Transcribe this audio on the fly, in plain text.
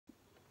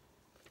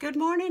Good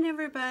morning,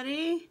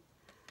 everybody.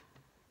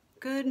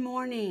 Good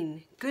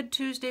morning. Good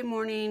Tuesday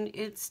morning.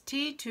 It's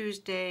Tea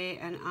Tuesday,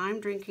 and I'm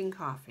drinking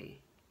coffee.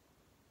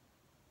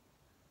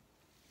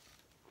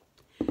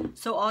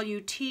 So all you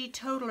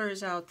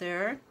teetotalers out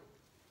there,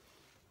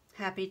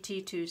 happy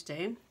Tea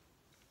Tuesday.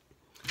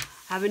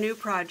 Have a new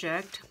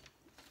project.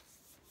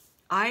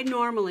 I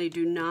normally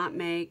do not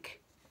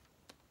make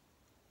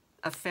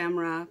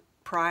ephemera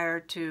prior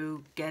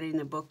to getting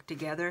the book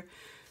together.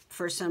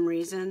 For some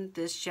reason,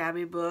 this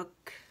Shabby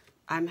book,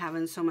 I'm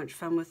having so much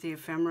fun with the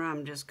ephemera,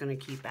 I'm just going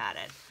to keep at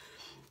it.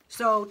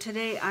 So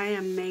today I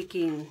am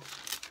making,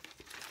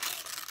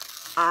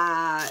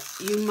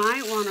 you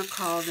might want to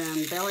call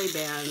them belly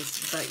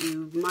bands, but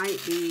you might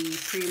be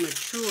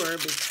premature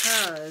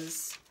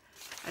because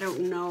I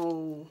don't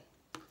know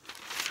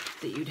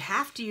that you'd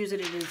have to use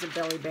it as a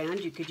belly band.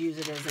 You could use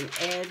it as an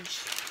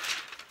edge.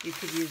 You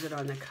could use it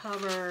on the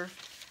cover,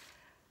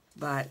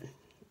 but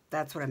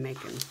that's what I'm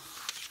making.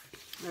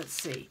 Let's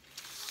see.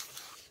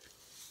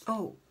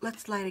 Oh,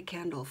 let's light a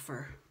candle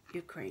for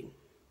Ukraine.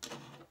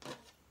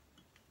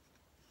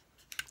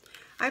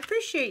 I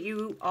appreciate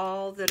you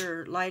all that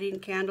are lighting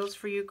candles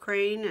for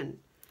Ukraine, and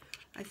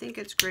I think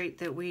it's great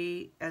that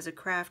we, as a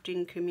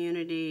crafting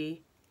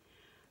community,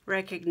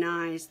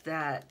 recognize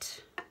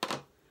that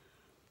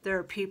there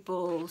are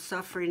people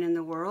suffering in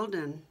the world,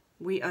 and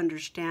we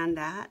understand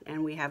that,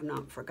 and we have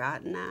not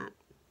forgotten that.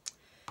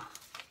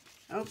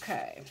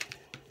 Okay.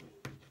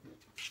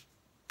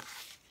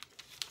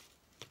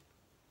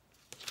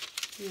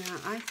 Yeah,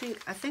 I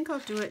think I'll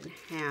do it in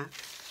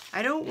half.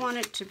 I don't want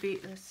it to be,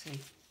 let's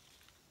see.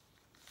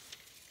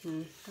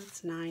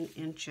 That's 9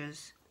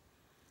 inches.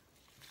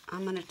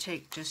 I'm going to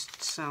take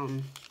just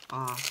some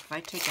off. If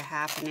I take a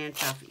 ½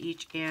 inch off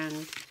each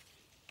end,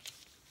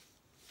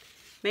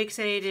 makes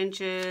 8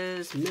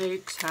 inches,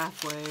 makes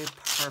halfway,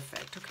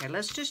 perfect. Okay,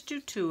 let's just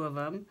do 2 of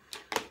them.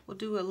 We'll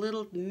do a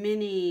little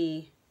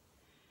mini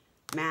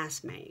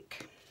mass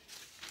make.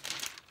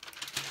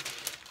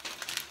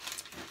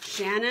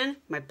 Shannon,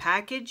 my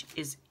package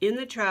is in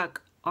the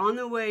truck on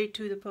the way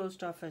to the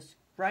post office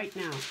right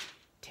now.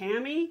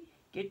 Tammy,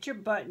 get your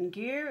butt in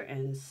gear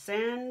and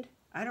send.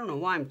 I don't know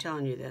why I'm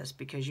telling you this,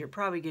 because you're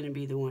probably going to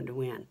be the one to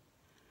win.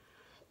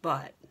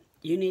 But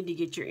you need to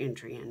get your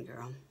entry in,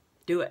 girl.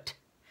 Do it.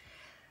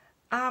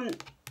 Now,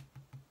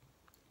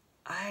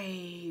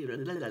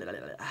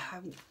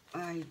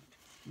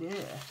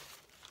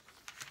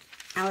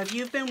 if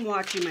you've been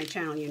watching my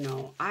channel, you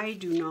know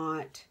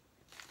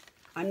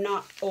I'm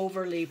not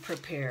overly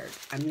prepared.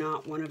 I'm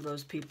not one of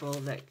those people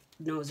that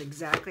knows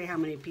exactly how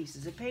many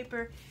pieces of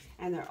paper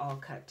and they're all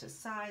cut to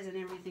size and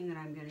everything that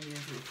I'm going to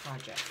use in the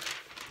project.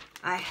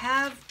 I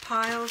have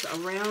piles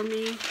around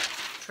me.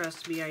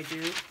 Trust me, I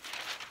do.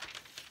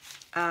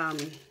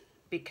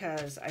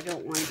 Because I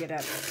don't want to get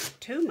up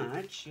too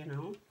much, you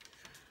know.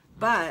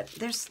 But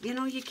there's, you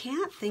know, you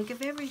can't think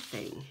of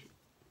everything.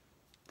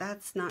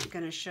 That's not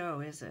going to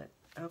show, is it?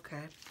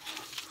 Okay.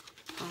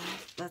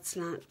 Let's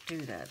not do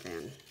that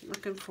then.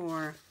 Looking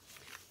for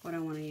what I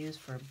want to use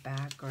for a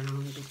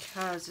background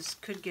because this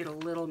could get a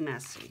little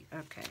messy.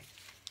 Okay.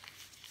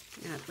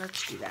 Yeah,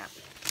 let's do that.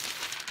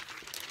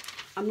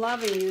 I'm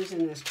loving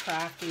using this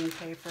crafting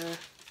paper.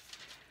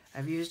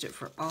 I've used it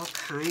for all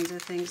kinds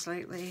of things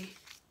lately.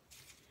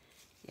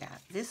 Yeah,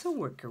 this will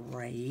work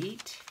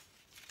great.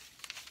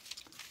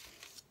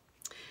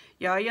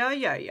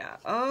 Yeah.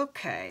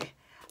 Okay.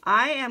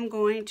 I am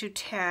going to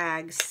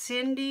tag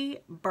Cindy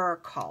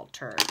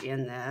Burkhalter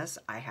in this.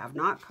 I have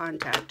not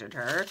contacted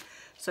her,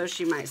 so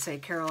she might say,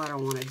 Carol, I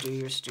don't want to do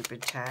your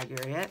stupid tag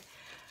area.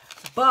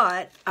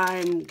 But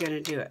I'm going to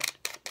do it.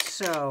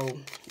 So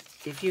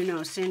if you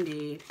know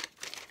Cindy,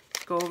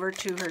 go over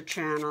to her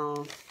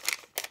channel.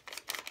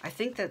 I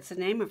think that's the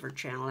name of her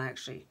channel,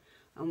 actually.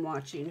 I'm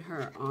watching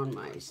her on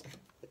my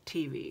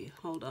TV.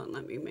 Hold on,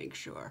 let me make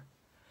sure.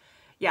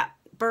 Yeah,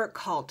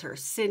 Burkhalter.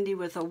 Cindy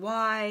with a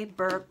Y,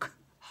 Burkhalter.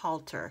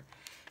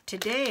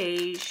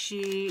 Today,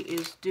 she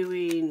is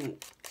doing,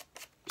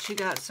 she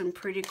got some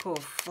pretty cool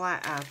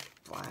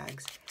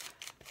flags,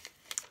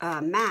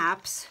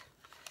 maps.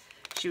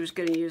 She was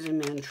going to use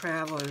them in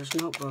traveler's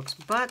notebooks,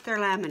 but they're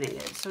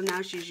laminated. So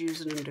now she's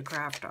using them to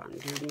craft on,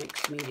 do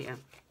mixed media.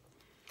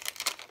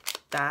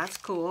 That's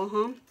cool,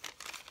 huh?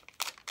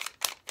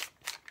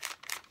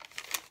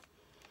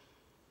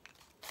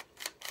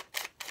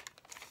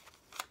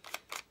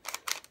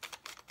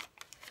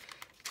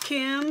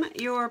 Kim,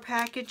 your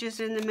package is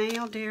in the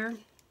mail, dear.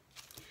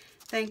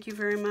 Thank you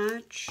very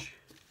much.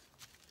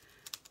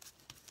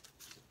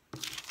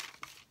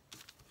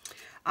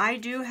 I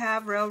do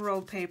have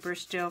railroad paper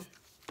still,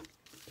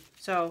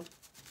 so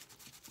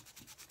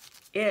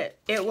it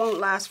won't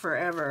last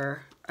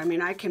forever. I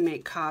mean, I can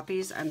make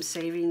copies. I'm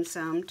saving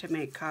some to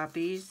make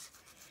copies.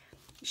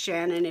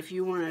 Shannon, if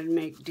you want to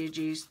make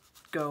digis,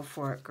 go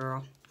for it,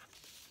 girl.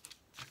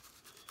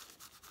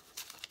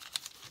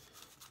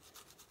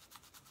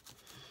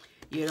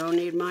 You don't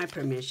need my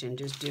permission,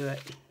 just do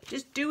it.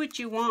 Just do what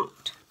you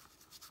want.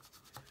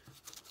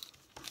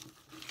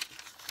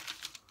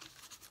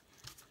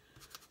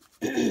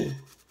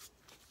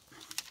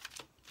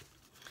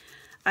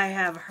 I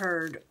have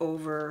heard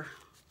over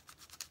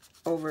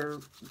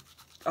the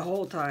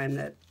whole time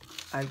that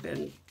I've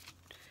been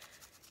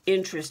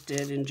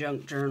interested in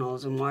junk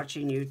journals and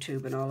watching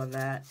YouTube and all of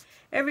that.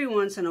 Every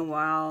once in a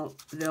while,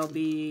 there'll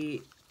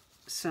be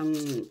some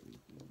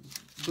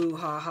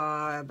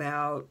boo-ha-ha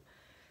about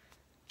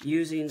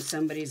using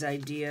somebody's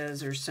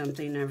ideas or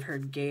something. I've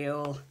heard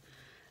Gail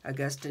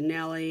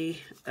Augustinelli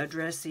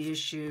address the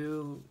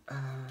issue.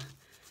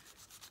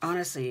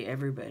 Honestly,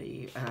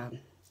 everybody.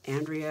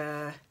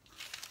 Andrea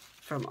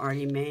from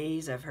Artie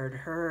Mays, I've heard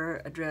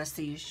her address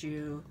the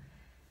issue.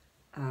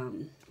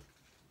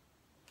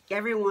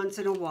 Every once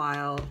in a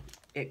while,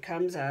 it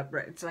comes up.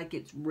 It's like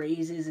it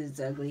raises its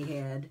ugly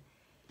head.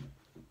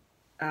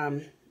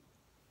 And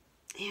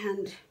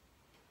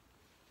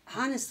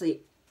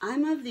honestly,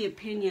 I'm of the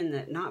opinion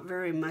that not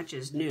very much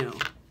is new.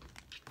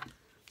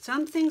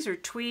 Some things are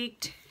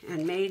tweaked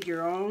and made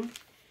your own.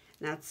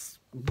 That's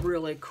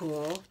really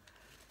cool.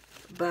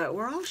 But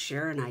we're all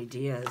sharing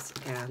ideas.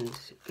 And,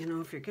 you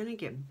know, if you're going to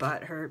get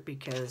butthurt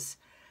because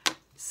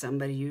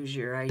somebody used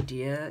your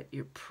idea,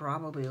 you're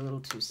probably a little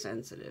too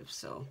sensitive.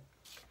 So,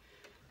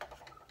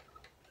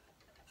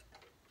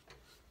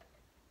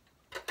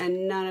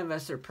 and none of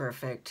us are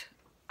perfect.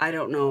 I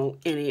don't know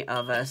any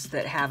of us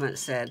that haven't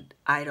said,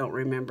 I don't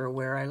remember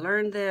where I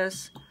learned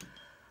this,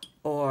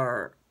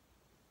 or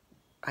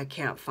I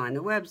can't find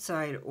the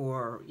website,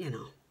 or, you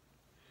know.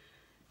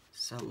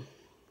 So,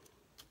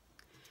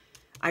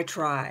 I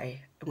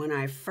try. When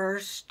I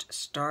first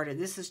started,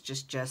 this is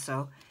just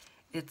gesso.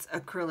 It's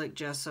acrylic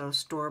gesso,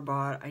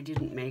 store-bought. I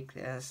didn't make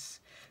this.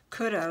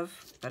 Could have,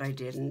 but I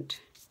didn't.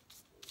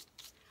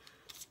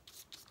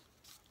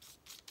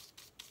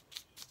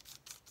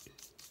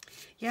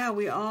 Yeah,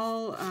 we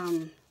all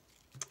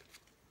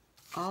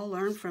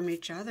learn from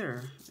each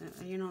other.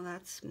 You know,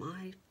 that's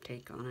my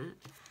take on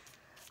it.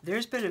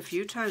 There's been a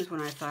few times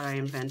when I thought I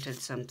invented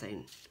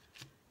something.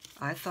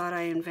 I thought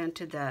I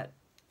invented that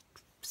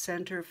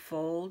center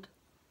fold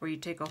where you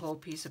take a whole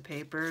piece of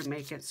paper,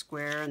 make it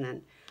square, and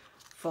then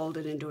fold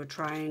it into a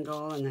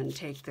triangle, and then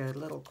take the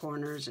little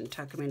corners and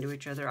tuck them into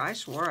each other. I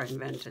swore I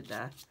invented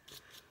that.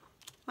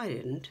 I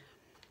didn't.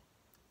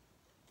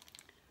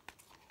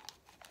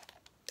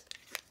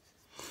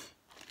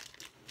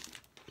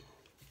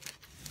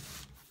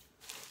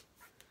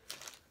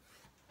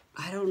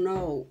 I don't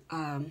know,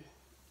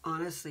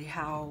 honestly,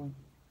 how,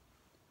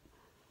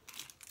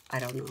 I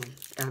don't know.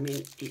 I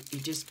mean, you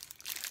just,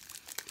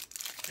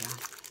 yeah.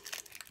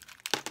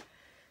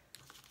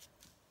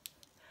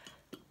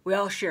 We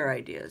all share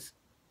ideas.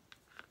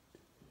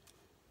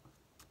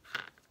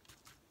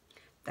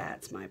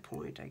 That's my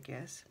point, I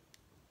guess.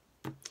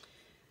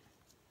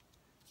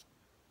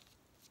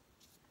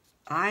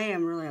 I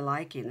am really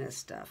liking this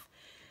stuff.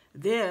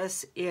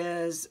 This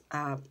is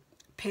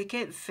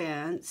Picket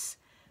Fence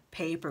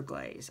paper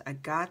glaze. I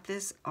got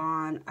this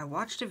on, I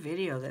watched a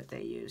video that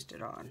they used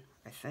it on,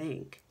 I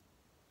think.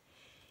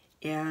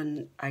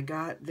 And I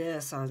got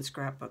this on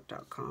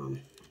scrapbook.com.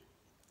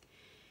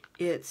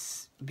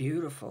 It's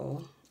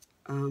beautiful.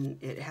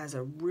 It has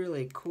a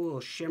really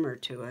cool shimmer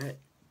to it.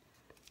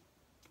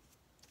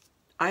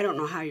 I don't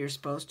know how you're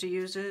supposed to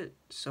use it,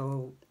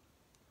 so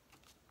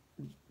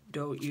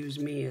don't use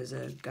me as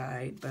a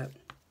guide, but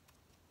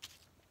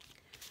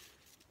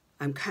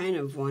I'm kind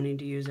of wanting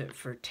to use it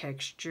for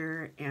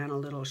texture and a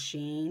little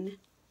sheen.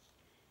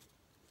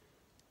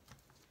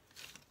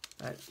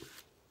 But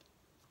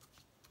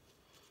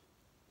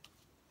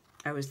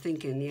I was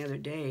thinking the other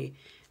day,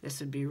 this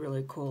would be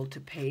really cool to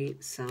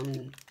paint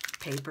some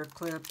paper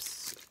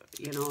clips,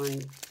 you know,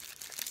 and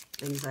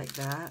things like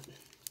that.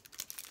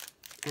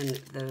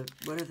 And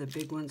what are the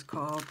big ones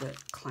called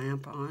that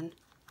clamp on?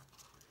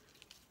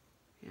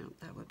 Yeah,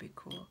 that would be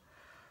cool.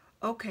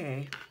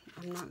 Okay,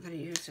 I'm not going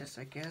to use this,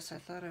 I guess. I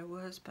thought I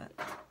was, but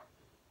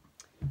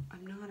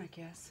I'm not, I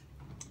guess.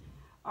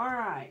 All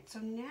right, so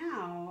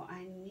now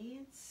I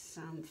need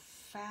some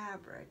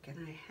fabric,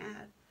 and I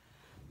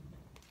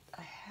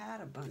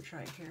had a bunch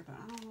right here, but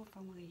I don't know if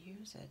I want to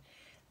use it.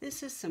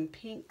 This is some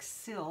pink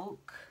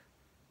silk.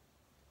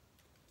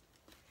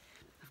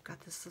 I've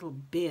got this little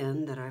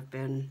bin that I've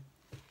been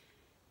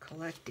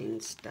collecting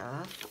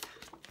stuff.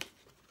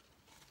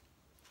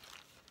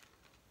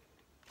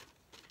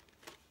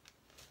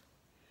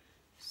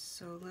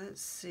 So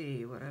let's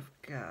see what I've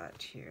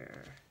got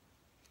here.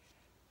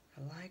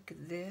 I like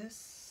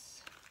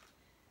this.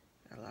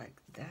 I like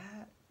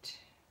that.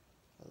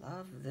 I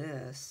love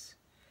this.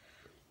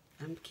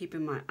 I'm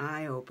keeping my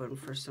eye open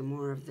for some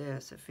more of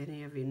this. If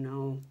any of you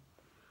know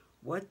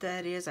what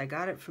that is, I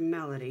got it from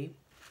Melody,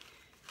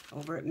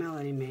 over at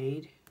Melody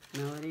Made.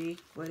 Melody,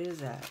 what is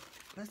that?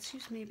 Let's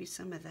use maybe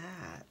some of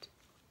that.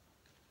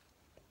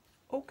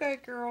 Okay,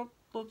 girl,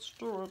 let's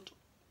do it.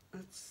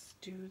 Let's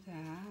do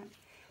that.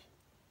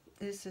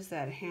 This is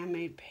that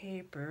handmade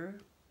paper.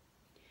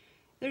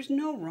 There's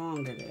no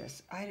wrong to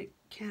this. I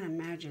can't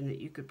imagine that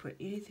you could put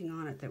anything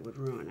on it that would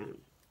ruin it.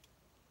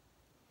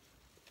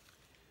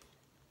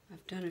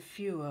 I've done a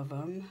few of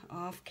them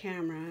off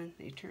camera.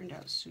 They turned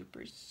out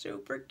super,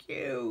 super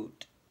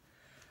cute.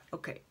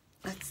 Okay,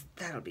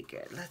 That'll be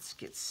good. Let's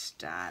get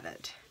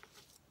started.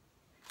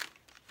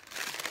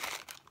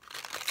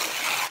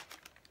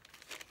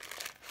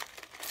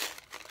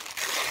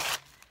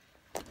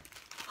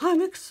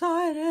 I'm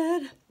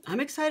excited. I'm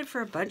excited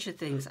for a bunch of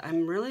things.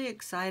 I'm really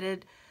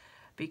excited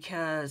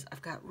because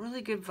I've got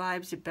really good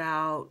vibes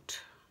about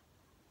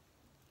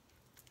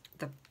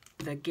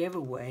the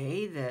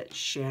giveaway that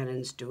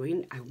Shannon's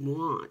doing. I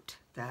want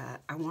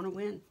that. I want to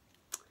win.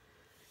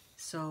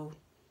 So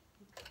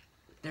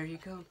there you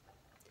go.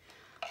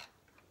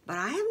 But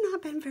I have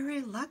not been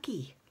very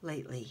lucky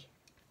lately.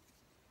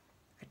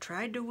 I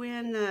tried to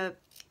win the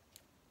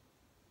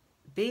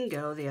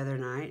bingo the other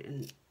night,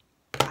 and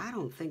I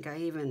don't think I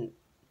even...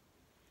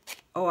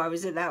 Oh, I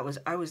was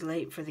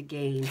late for the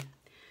game,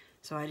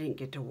 so I didn't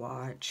get to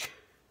watch.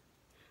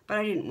 But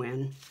I didn't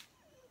win.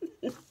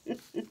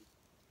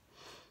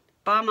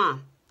 Bummer.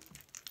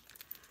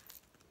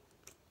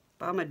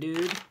 Bummer,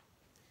 dude.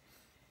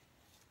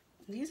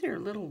 These are a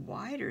little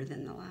wider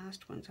than the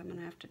last ones. I'm going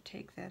to have to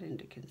take that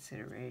into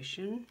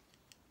consideration.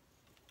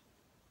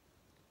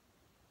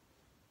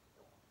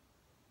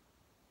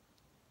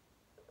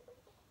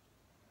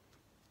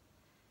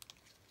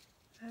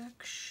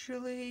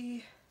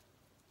 Actually...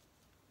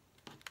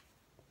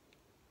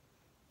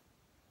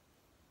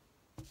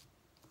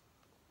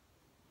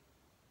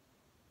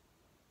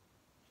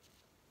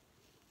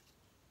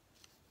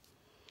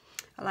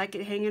 I like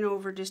it hanging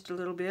over just a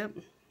little bit.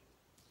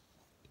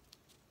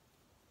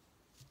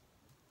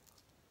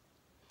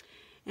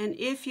 And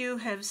if you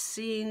have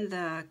seen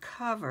the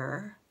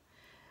cover,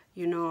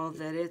 you know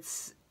that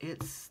it's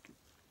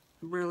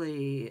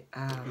really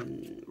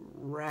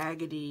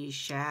raggedy,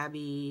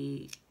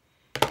 shabby,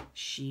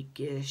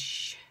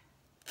 chic-ish,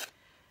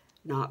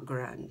 not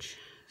grunge.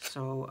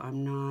 So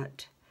I'm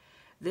not,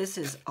 this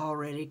is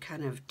already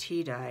kind of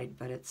tea-dyed,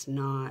 but it's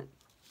not,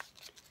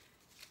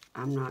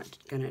 I'm not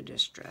going to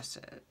distress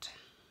it.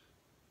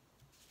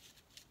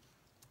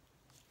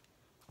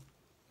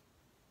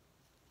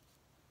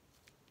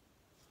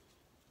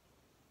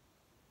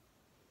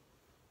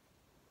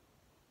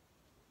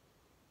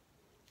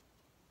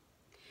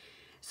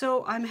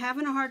 So I'm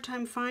having a hard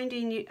time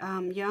finding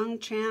young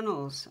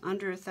channels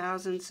under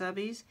 1,000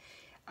 subbies.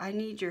 I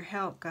need your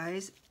help,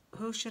 guys.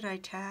 Who should I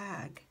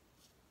tag?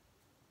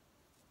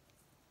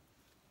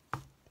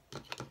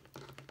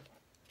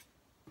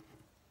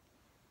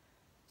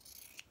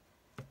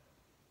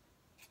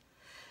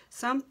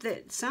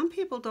 Some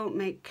people don't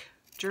make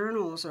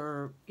journals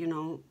or, you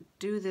know,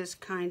 do this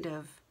kind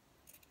of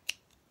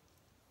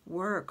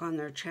work on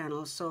their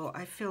channels. So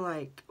I feel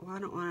like, well, I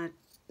don't want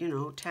to, you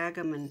know, tag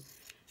them and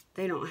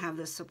they don't have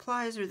the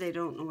supplies, or they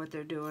don't know what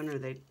they're doing, or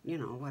they, you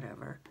know,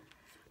 whatever.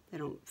 They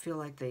don't feel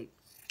like they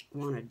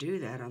want to do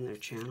that on their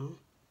channel.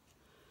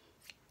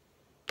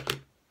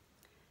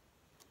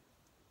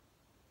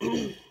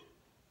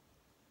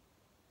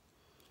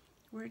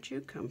 Where'd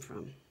you come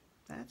from?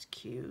 That's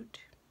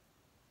cute.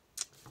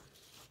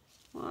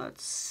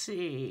 Let's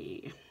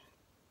see.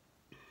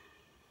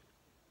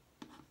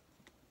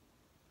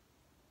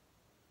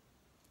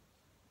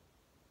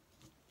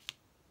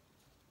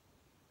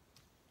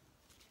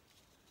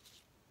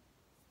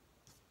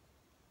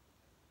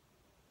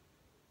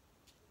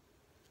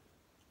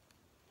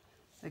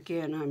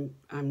 Again,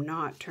 I'm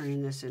not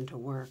turning this into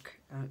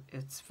work.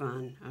 It's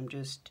fun. I'm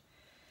just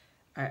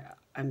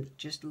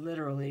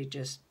literally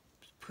just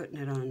putting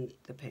it on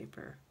the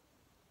paper.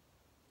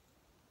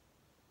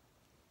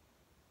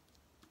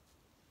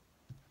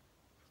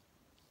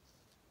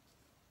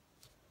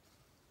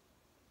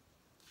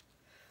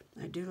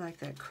 I do like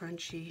that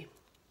crunchy,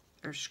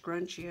 or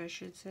scrunchy, I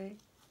should say.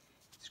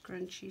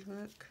 Scrunchy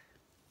look.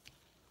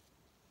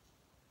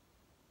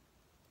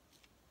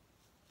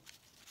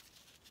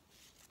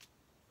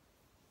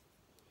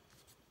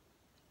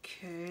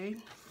 Okay.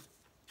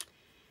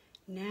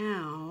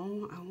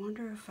 Now, I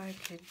wonder if I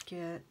could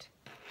get,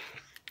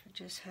 I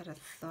just had a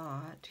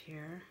thought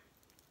here.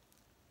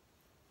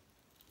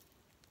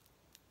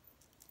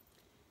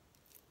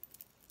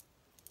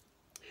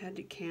 Had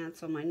to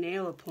cancel my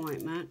nail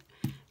appointment.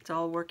 It's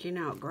all working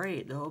out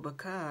great though,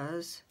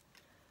 because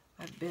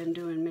I've been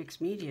doing mixed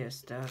media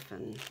stuff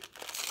and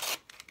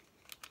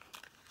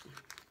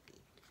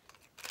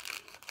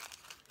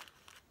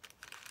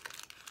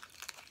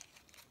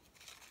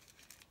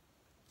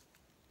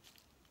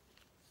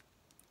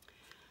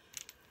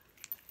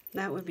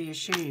that would be a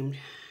shame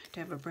to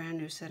have a brand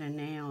new set of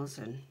nails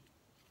and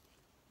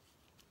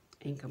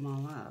ink them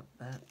all up,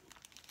 but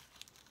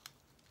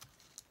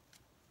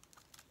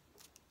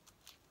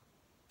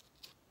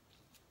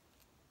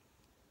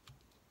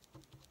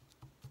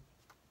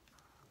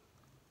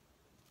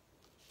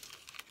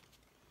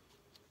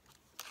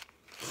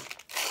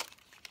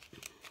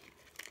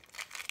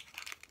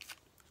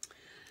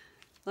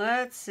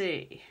let's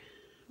see.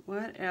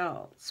 What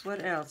else?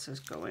 What else is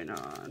going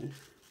on?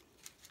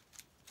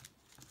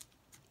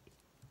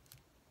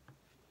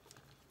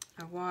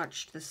 I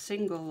watched The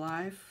Single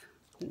Life,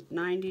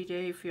 90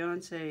 Day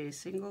Fiancé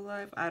Single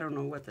Life. I don't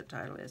know what the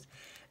title is.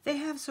 They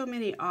have so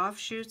many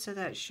offshoots of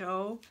that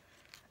show.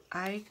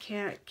 I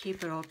can't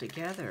keep it all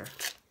together.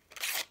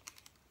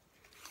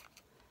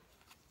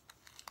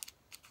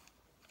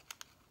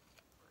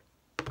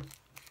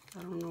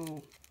 I don't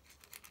know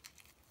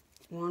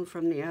one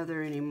from the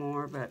other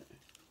anymore, but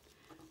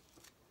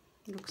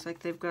it looks like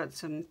they've got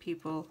some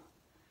people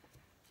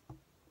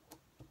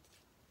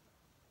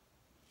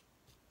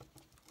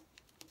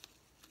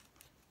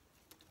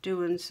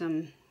doing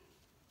some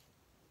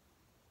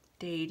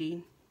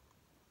dating.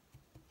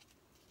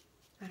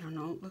 I don't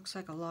know, it looks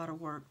like a lot of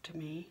work to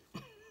me.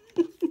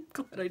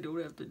 Glad I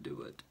don't have to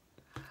do it,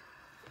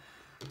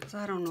 because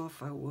I don't know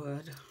if I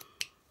would.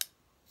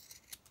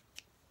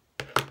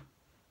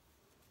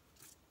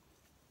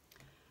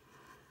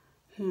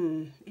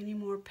 Any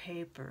more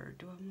paper?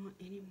 Do I want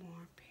any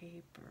more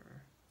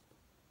paper?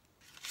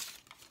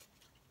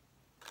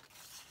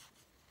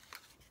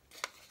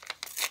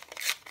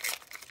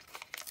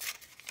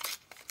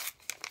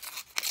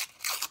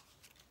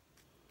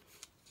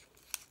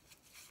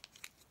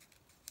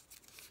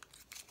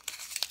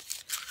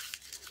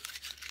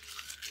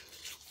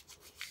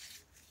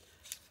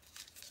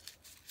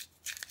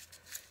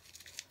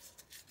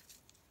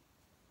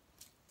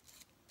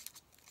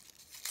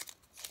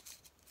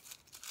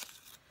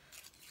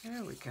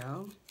 There we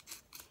go.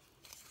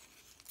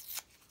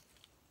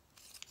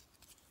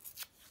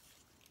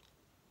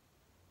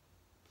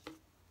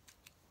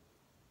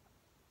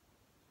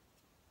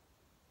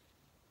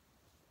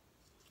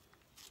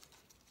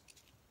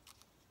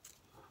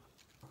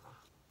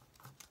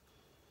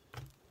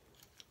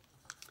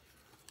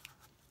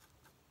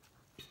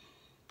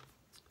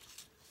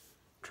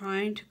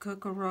 Trying to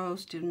cook a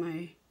roast in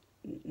my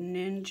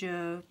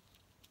Ninja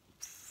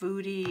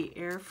Foodie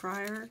air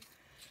fryer.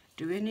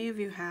 Do any of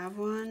you have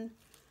one?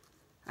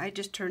 I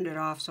just turned it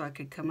off so I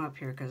could come up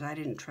here because I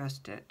didn't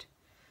trust it.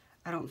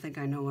 I don't think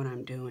I know what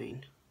I'm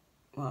doing.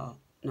 Well,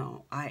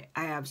 no, I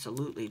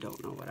absolutely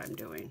don't know what I'm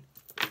doing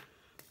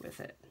with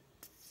it.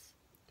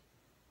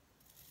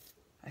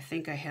 I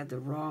think I had the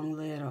wrong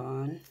lid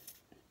on.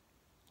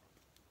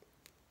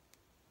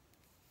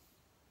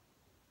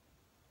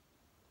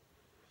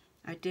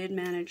 I did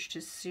manage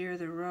to sear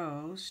the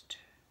roast.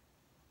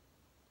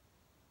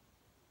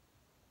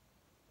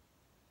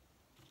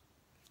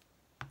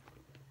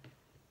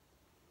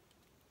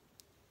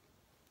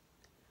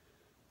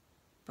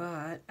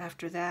 But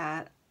after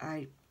that,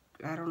 I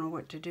don't know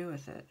what to do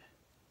with it.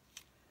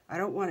 I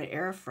don't want to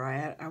air fry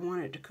it. I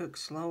want it to cook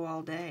slow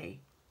all day.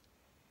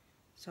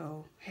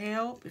 So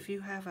help if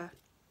you have a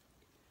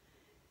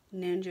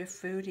Ninja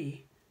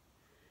Foodie.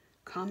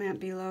 Comment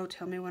below.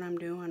 Tell me what I'm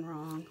doing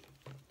wrong.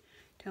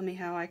 Tell me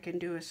how I can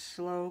do a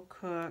slow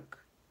cook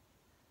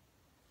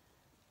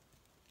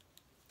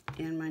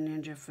in my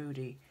Ninja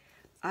Foodie.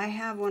 I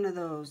have one of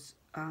those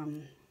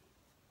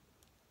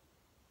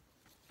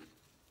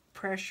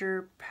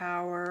Pressure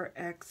Power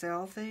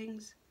XL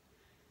things,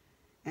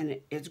 and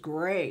it's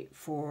great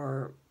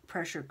for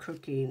pressure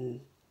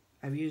cooking.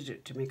 I've used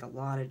it to make a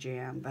lot of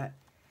jam, but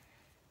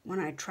when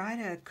I try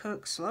to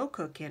cook, slow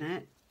cook in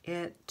it,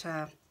 it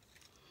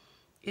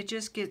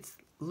just gets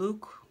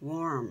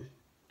lukewarm.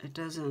 It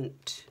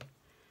doesn't,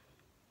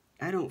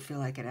 I don't feel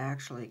like it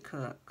actually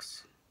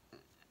cooks.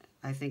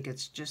 I think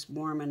it's just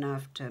warm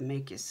enough to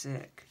make you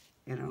sick,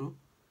 you know?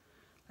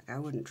 Like I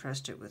wouldn't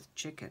trust it with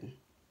chicken.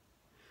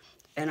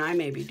 And I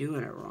may be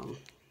doing it wrong.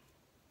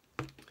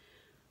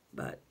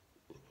 But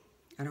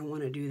I don't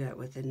want to do that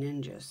with the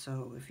Ninja.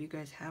 So if you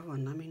guys have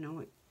one, let me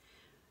know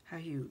how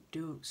you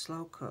do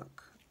slow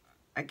cook.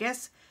 I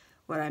guess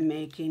what I'm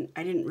making,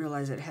 I didn't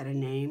realize it had a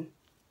name.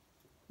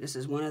 This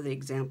is one of the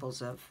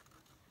examples of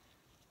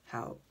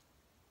how,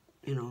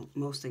 you know,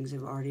 most things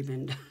have already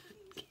been done.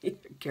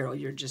 Carol,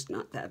 you're just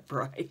not that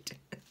bright.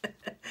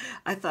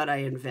 I thought I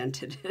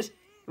invented it.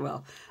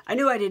 Well, I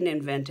knew I didn't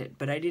invent it,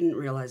 but I didn't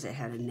realize it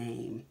had a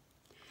name.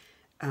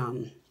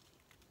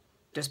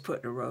 Just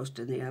put a roast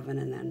in the oven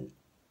and then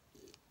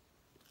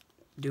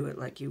do it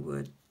like you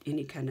would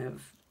any kind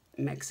of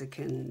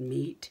Mexican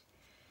meat,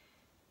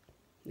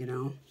 you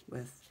know,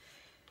 with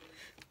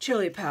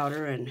chili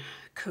powder and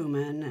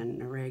cumin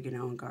and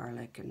oregano and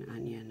garlic and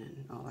onion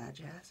and all that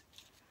jazz.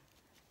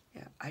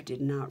 Yeah, I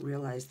did not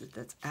realize that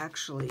that's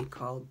actually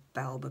called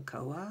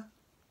barbacoa.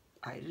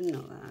 I didn't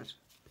know that.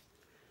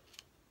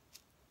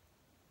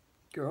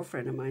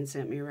 Girlfriend of mine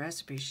sent me a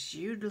recipe.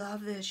 You'd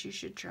love this. You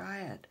should try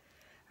it.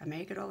 I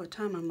make it all the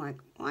time. I'm like,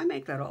 well, I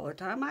make that all the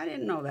time. I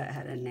didn't know that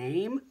had a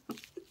name.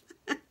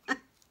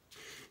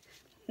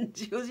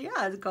 She goes,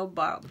 yeah, it's called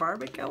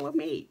barbacoa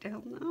meat.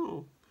 Hell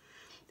no.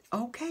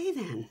 Okay,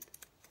 then.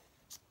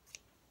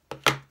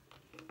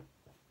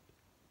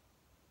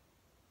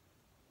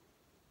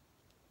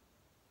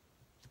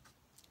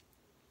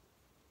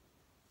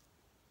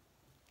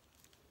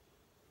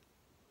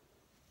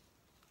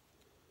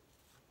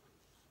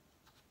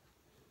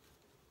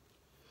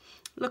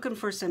 Looking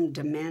for some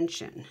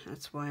dimension.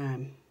 That's why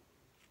I'm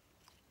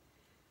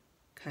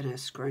kind of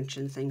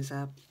scrunching things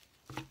up.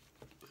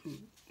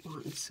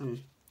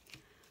 I'm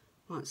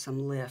want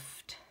some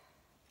lift.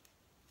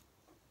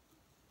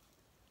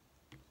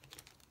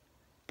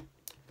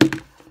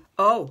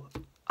 Oh,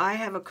 I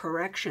have a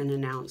correction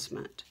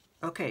announcement.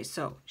 Okay,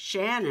 so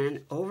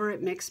Shannon over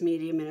at Mixed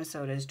Media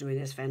Minnesota is doing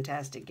this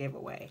fantastic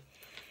giveaway.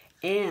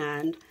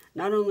 And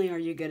not only are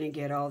you going to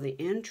get all the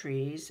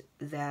entries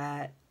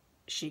that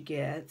she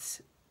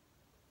gets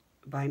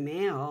by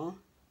mail,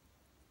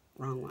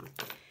 wrong one,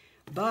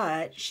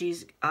 but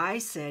I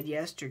said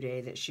yesterday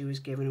that she was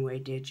giving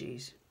away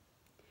digis.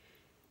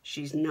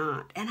 She's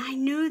not, and I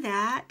knew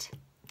that,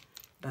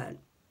 but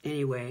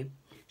anyway,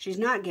 she's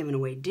not giving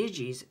away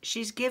digis.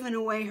 She's giving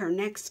away her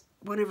next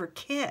one of her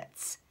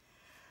kits.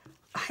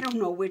 I don't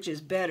know which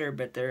is better,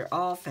 but they're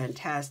all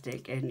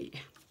fantastic, and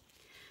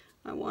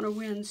I want to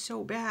win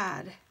so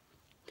bad.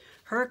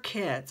 Her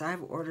kits,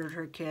 I've ordered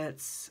her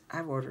kits.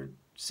 I've ordered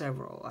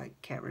several. I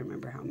can't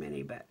remember how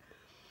many, but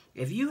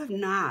if you have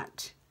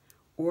not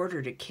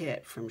ordered a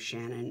kit from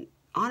Shannon,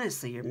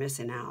 honestly, you're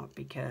missing out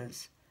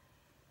because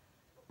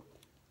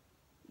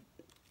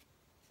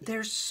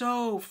they're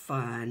so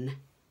fun.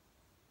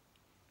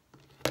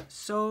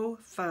 So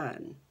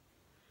fun.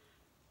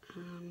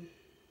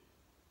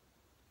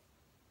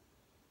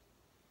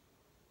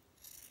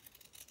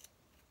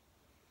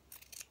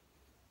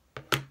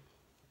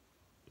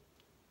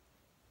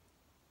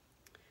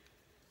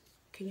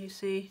 Can you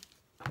see?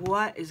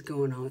 What is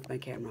going on with my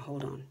camera?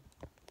 Hold on.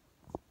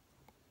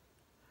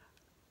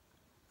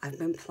 I've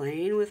been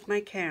playing with my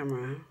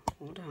camera.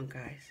 Hold on,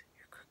 guys.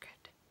 You're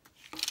crooked.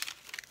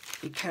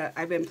 Because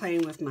I've been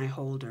playing with my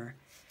holder.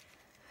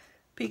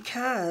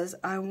 Because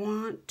I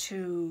want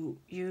to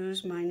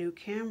use my new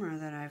camera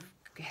that I've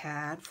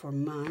had for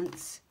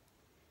months.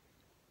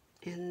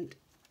 And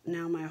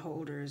now my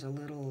holder is a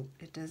little,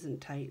 it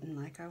doesn't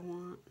tighten like I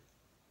want.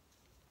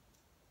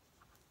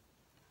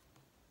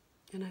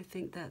 And I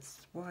think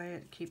that's why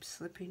it keeps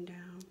slipping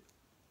down.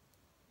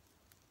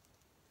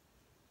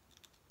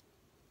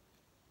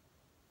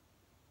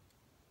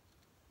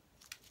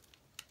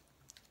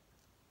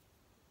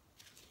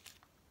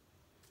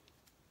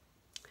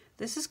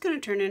 This is going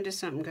to turn into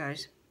something,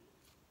 guys.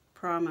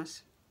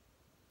 Promise.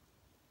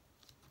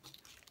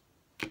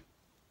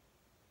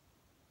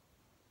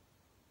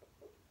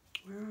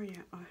 Where are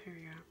you? Oh, here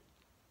you are.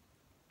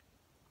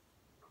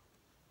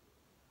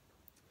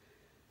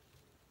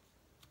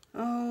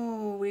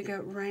 Oh, we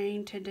got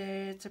rain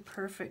today. It's a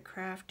perfect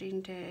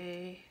crafting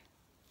day.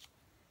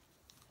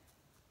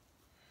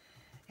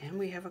 And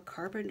we have a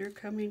carpenter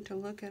coming to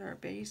look at our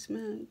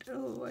basement.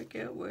 Oh, I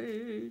can't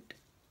wait.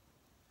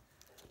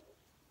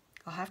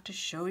 I'll have to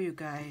show you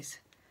guys.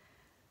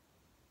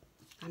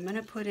 I'm going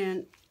to put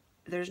in,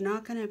 there's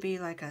not going to be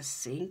like a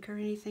sink or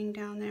anything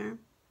down there.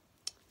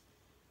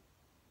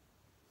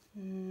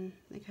 I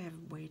think I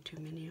have way too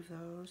many of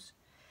those.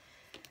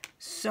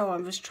 So I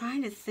was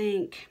trying to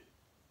think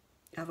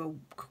of a,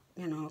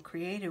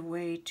 creative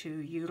way to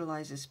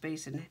utilize the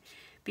space and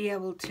be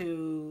able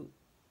to,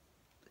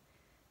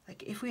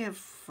 like if we have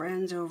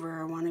friends over,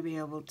 I want to be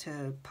able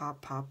to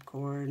pop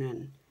popcorn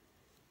and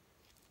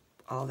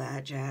all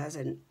that jazz.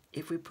 And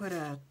if we put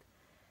a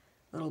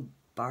little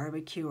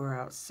barbecuer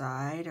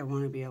outside, I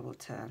want to be able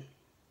to,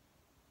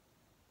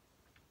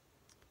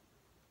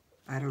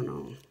 I don't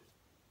know,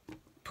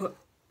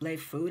 lay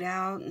food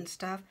out and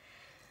stuff.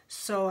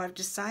 So I've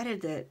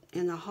decided that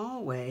in the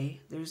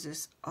hallway, there's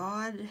this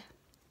odd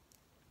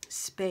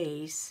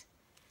space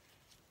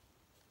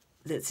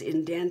that's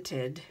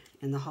indented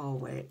in the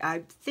hallway.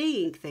 I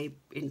think they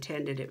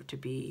intended it to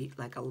be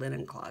like a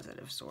linen closet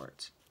of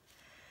sorts.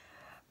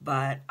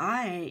 But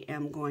I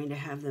am going to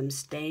have them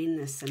stain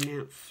the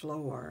cement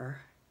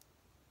floor.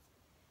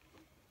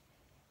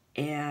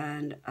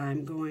 And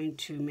I'm going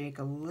to make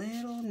a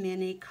little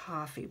mini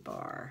coffee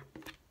bar.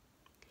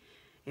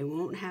 It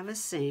won't have a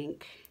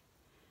sink.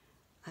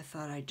 I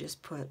thought I'd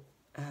just put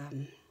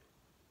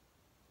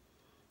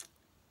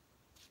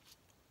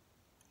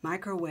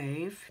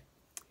microwave,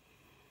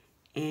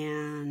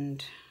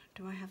 and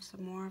do I have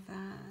some more of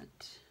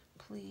that,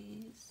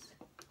 please?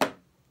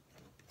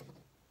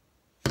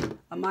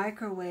 A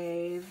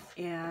microwave,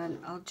 and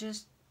I'll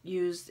just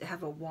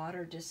have a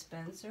water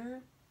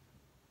dispenser.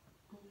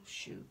 Oh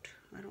shoot,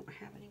 I don't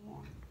have any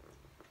more.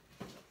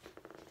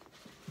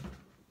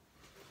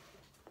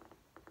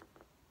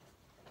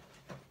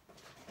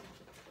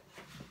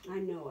 I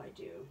know I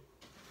do.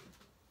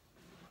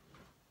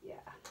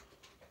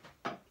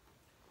 Yeah.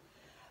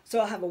 So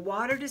I'll have a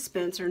water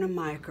dispenser and a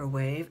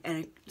microwave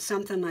and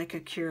something like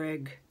a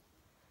Keurig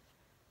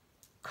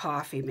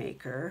coffee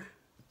maker.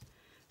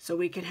 So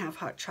we can have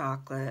hot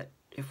chocolate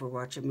if we're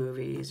watching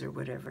movies or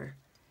whatever.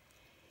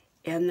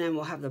 And then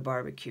we'll have the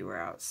barbecuer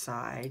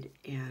outside,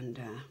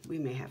 and we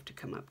may have to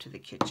come up to the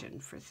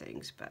kitchen for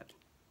things, but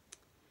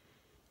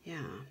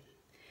yeah.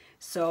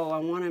 So I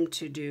want them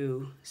to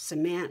do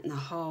cement in the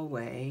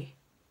hallway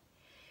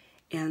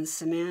and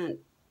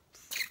stain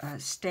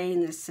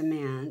the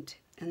cement.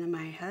 And then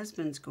my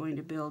husband's going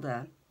to build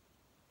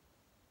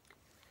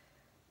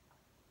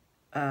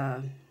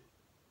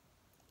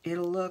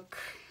it'll look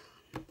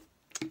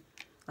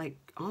like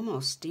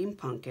almost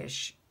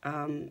steampunkish.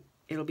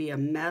 It'll be a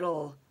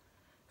metal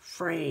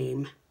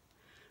frame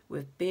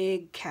with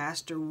big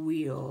caster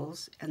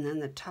wheels, and then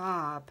the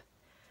top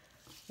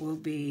will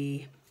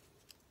be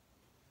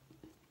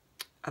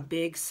a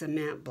big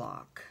cement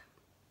block.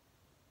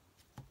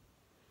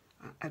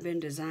 I've been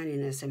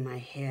designing this in my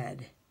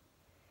head,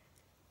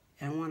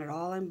 and I want it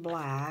all in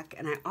black,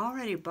 and I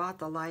already bought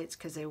the lights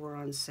because they were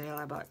on sale.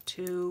 I bought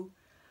 2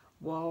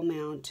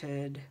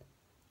 wall-mounted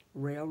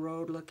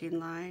railroad-looking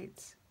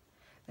lights.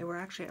 They were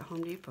actually at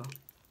Home Depot,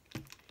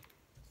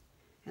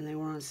 and they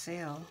were on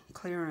sale,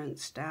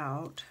 clearanced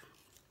out.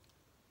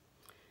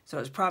 So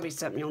it's probably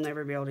something you'll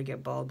never be able to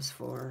get bulbs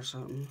for or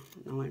something,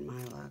 knowing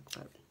my luck,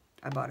 but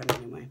I bought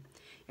them anyway.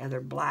 Yeah,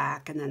 they're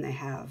black, and then they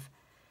have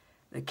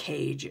the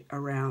cage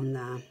around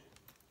the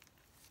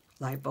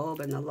light bulb,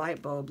 and the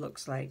light bulb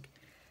looks like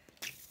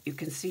you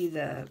can see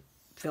the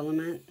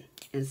filament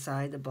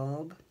inside the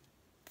bulb.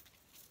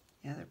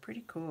 Yeah, they're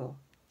pretty cool.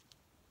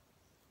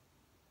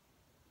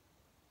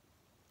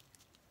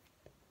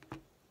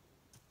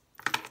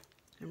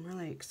 I'm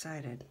really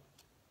excited.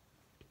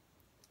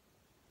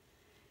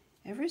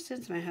 Ever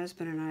since my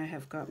husband and I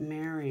have got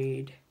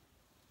married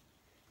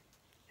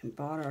and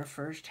bought our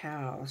first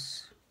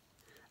house,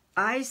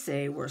 I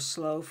say we're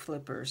slow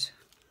flippers.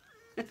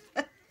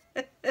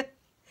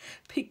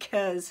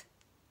 Because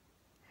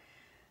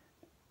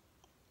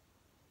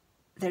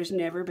there's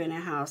never been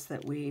a house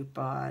that we've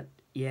bought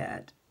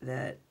yet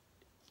that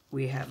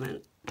we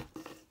haven't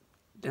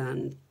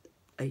done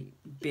a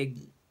big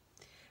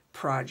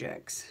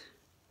projects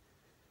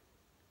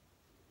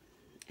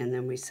and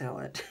then we sell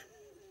it.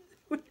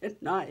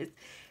 It's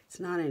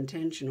not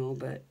intentional,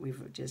 but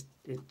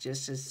it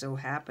just has so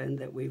happened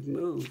that we've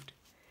moved.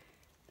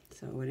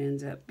 So it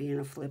ends up being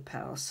a flip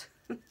house.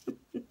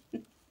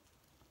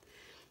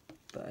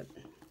 But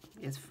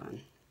it's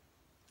fun.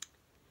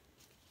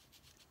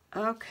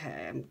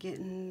 Okay, I'm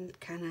getting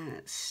kind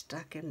of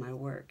stuck in my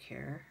work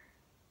here.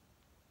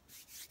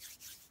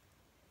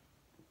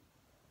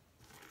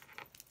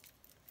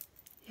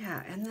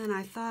 Yeah, and then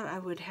I thought I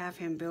would have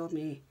him build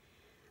me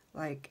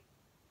like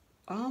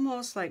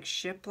almost like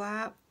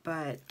shiplap,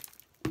 but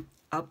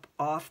up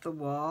off the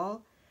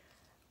wall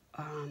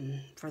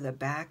for the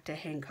back to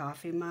hang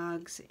coffee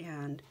mugs,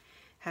 and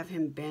have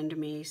him bend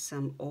me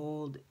some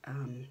old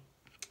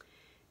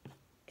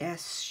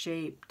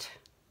S-shaped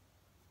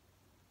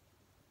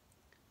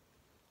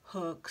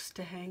hooks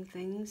to hang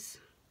things.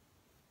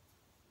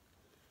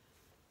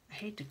 I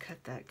hate to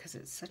cut that because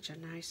it's such a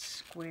nice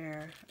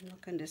square. I'm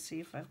looking to see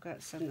if I've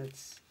got some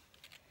that's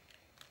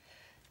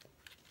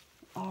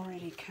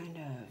already kind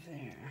of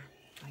there,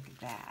 like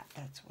that.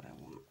 That's what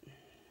I want.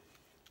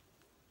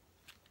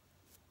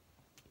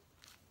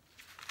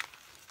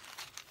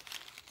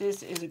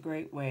 This is a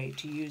great way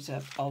to use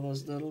up all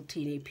those little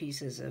teeny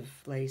pieces of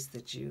lace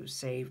that you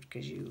saved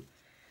because you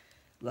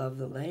love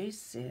the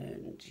lace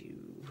and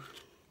you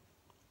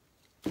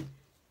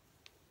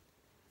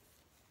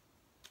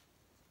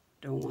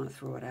don't want to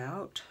throw it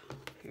out.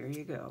 Here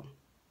you go.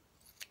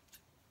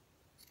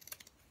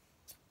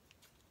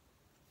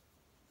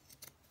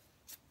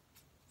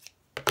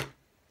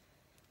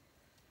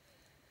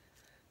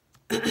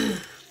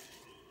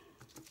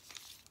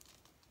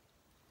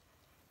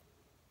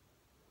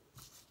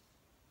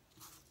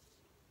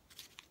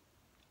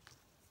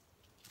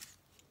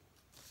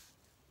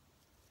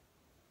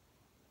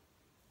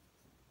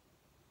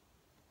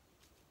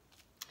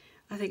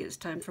 I think it's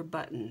time for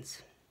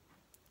buttons.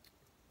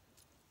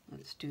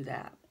 Let's do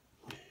that.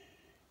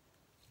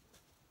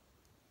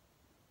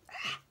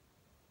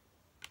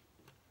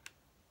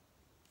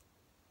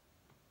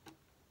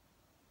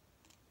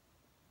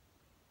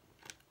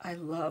 I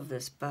love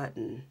this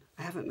button.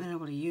 I haven't been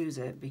able to use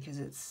it because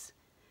it's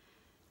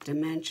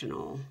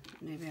dimensional.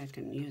 Maybe I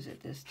can use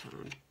it this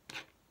time.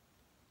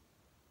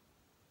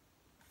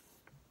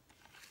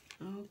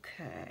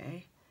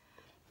 Okay.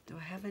 Do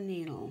I have a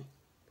needle?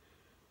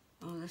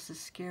 Oh, this is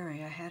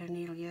scary. I had a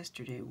needle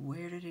yesterday.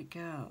 Where did it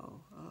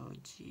go? Oh,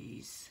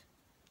 jeez.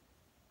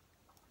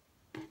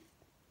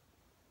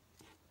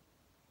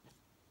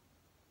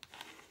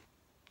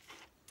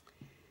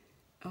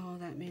 Oh,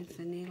 that means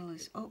the needle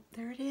is... Oh,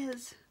 there it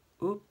is.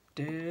 Oop,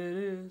 there it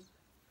is.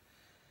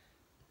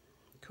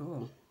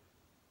 Cool.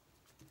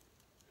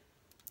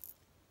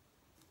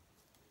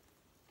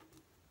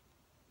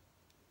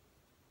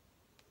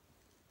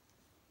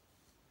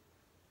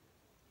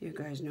 You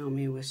guys know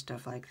me with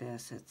stuff like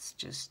this. It's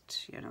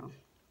just, you know,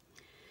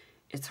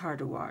 it's hard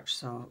to watch.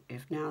 So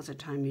if now's the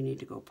time you need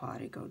to go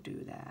potty, go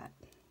do that.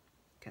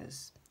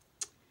 Because,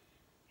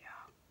 yeah,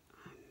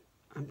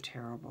 I'm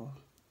terrible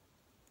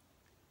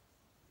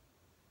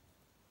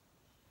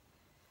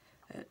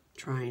at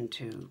trying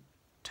to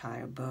tie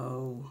a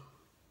bow.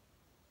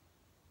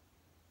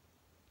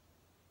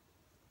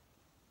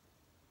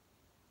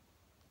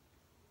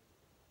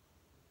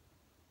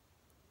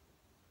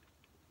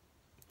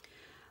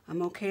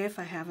 I'm okay if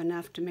I have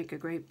enough to make a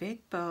great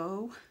big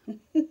bow.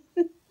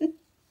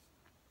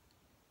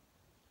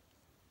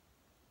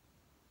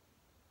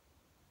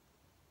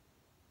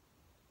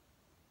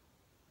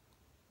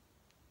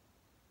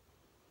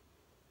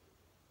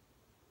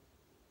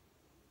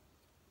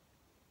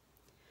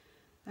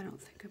 I don't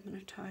think I'm going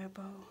to tie a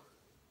bow.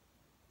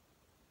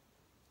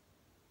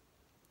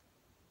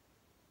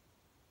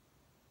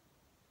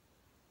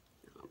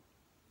 No,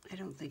 I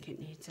don't think it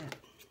needs it.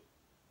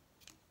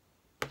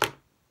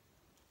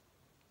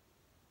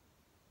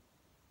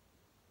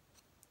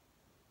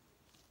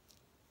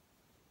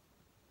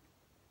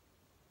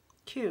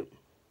 Cute.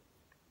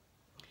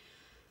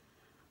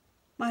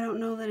 I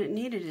don't know that it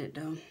needed it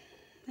though.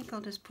 I think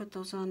I'll just put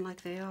those on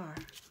like they are.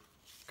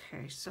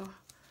 Okay, so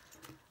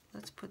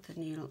let's put the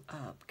needle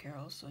up,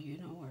 Carol, so you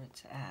know where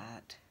it's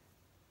at.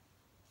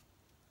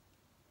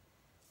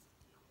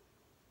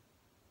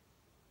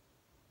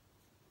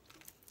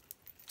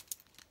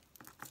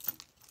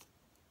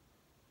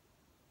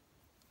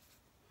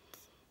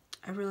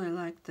 I really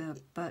like the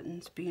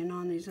buttons being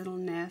on these little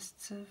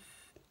nests of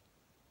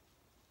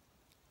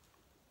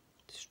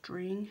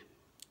string.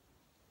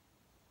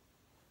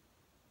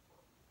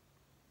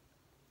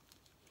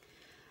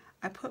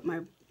 I put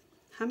my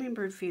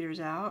hummingbird feeders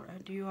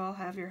out. Do you all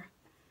have your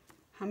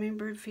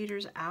hummingbird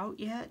feeders out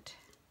yet?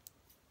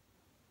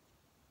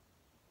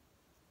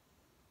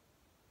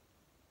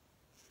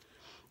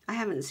 I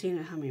haven't seen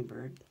a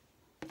hummingbird,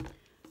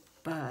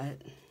 but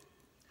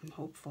I'm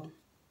hopeful.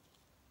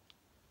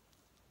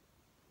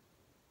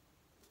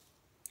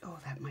 Oh,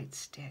 that might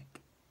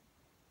stick.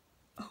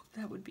 Oh,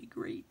 that would be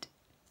great.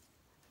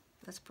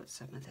 Let's put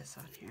some of this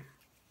on here.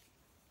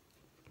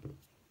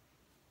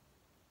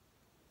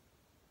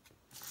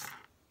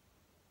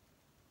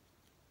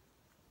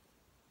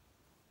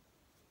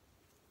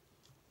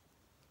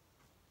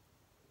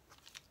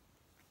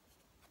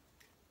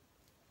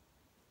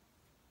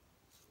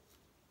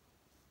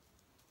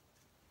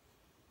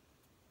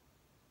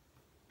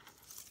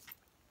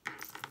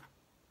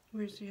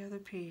 Where's the other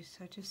piece?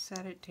 I just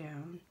set it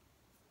down.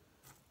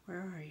 Where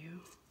are you?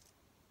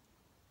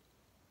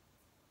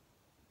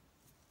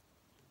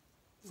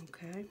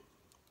 Okay,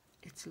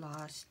 it's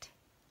lost.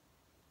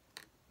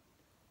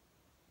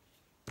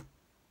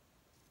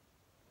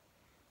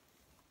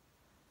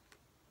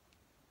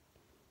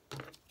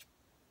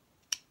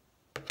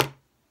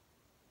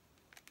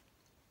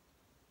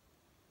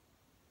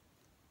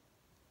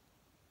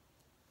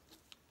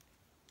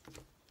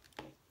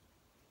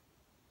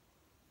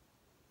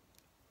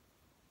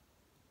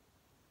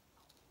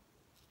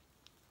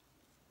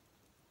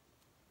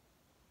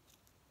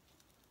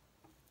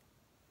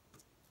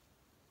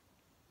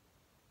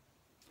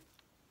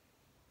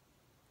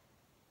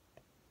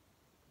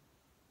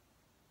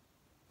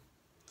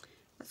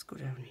 Let's go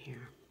down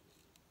here.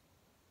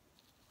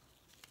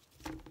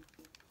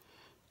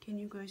 Can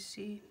you guys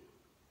see?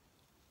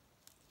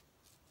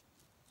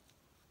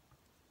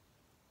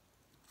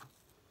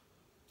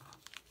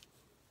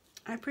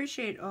 I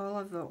appreciate all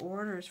of the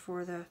orders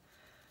for the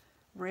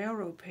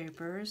railroad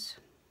papers.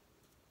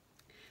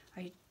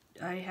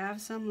 I have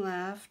some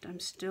left.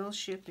 I'm still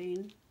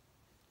shipping.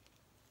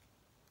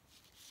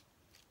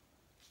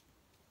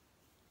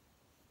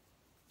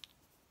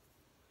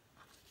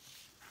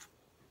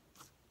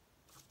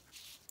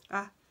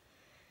 Ah,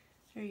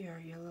 there you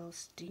are, you little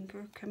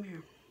stinker. Come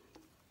here.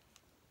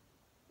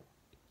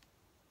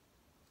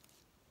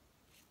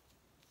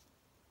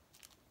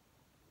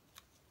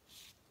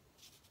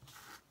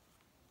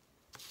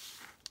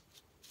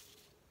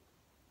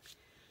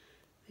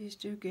 These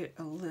do get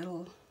a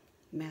little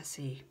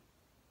messy.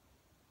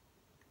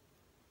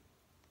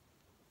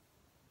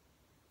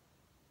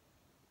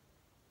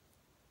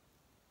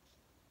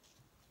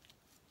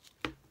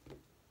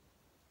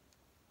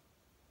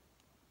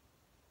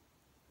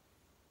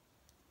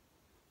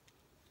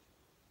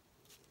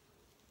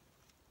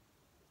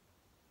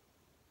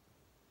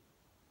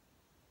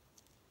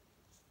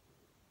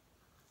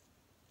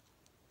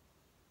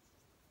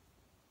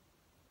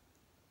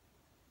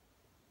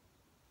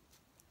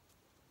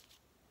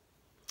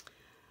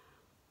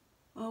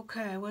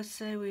 Okay, let's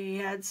say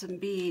we add some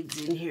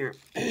beads in here.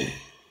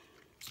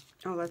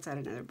 Oh, let's add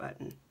another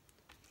button.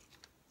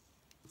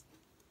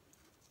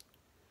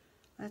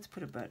 Let's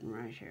put a button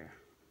right here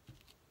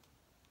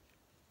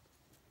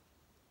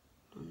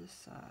on the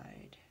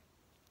side.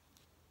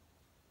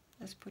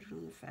 Let's put it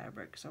on the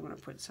fabric, so I want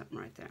to put something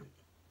right there.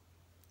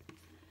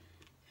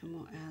 And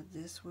we'll add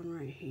this one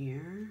right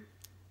here.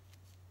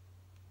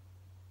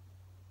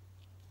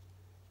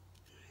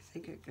 I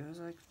think it goes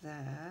like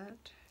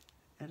that.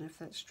 And if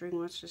that string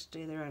wants to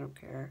stay there, I don't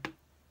care.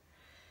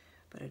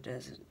 But it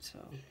doesn't, so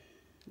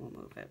we'll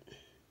move it.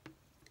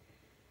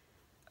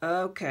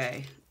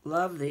 Okay,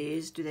 love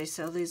these. Do they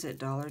sell these at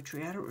Dollar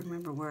Tree? I don't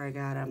remember where I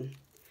got them.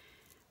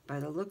 By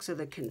the looks of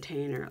the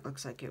container, it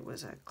looks like it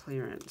was a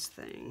clearance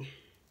thing.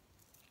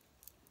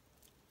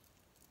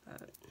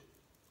 But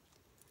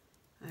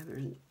I've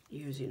been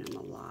using them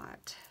a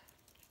lot.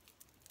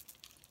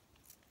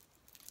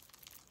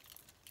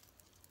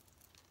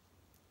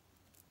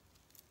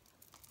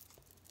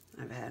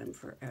 I've had them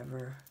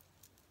forever.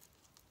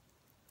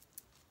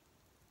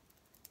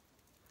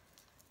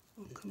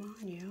 Oh, come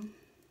on, you.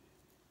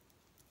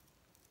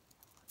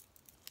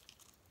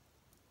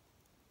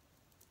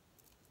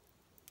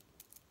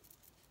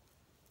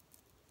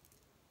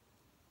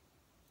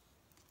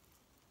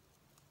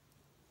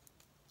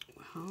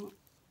 Oh,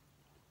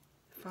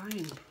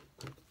 fine.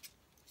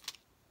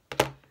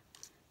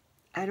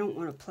 I don't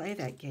want to play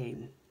that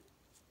game.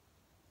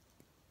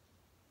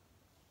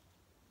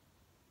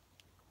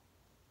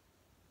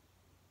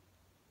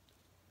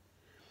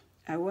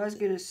 I was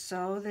going to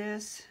sew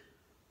this,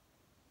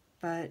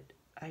 but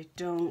I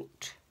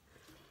don't.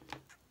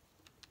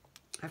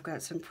 I've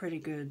got some pretty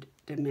good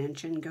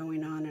dimension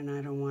going on and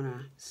I don't want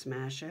to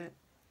smash it,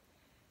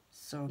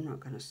 so I'm not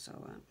going to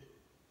sew it.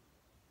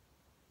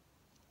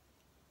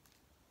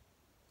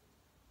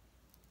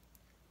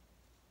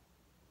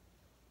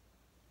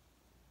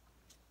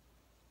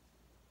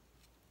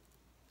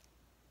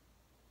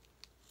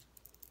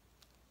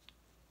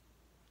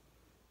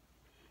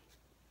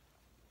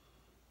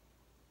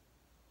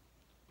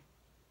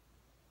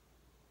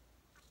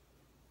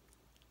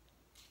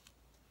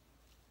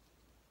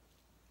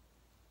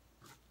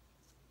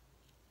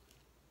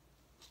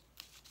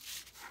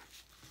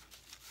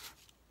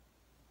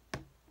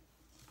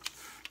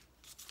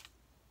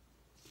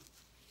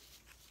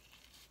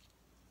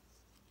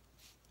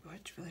 Oh,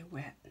 it's really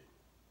wet.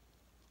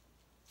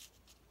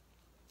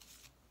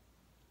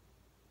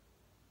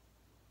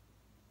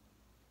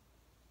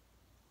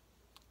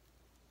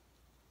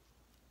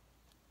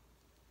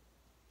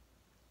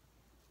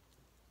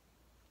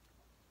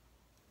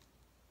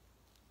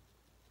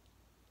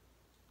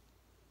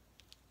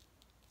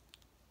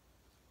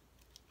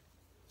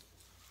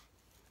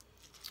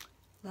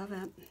 Love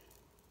it.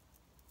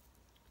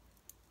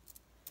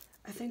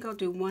 I think I'll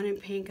do one in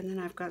pink and then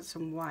I've got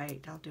some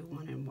white. I'll do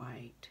one in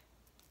white.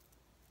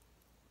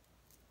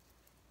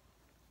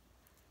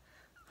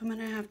 I'm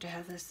gonna have to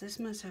have this. This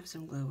must have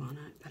some glue on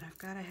it, but I've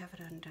got to have it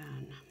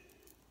undone.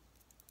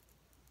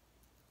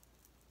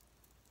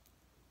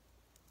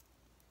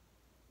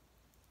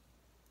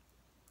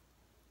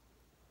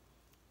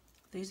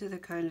 These are the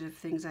kinds of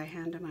things I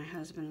hand to my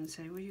husband and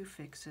say, will you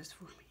fix this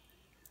for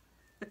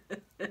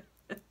me?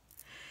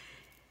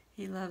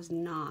 He loves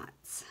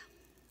knots.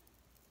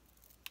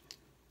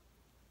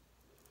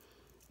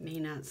 Me,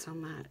 not so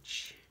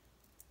much.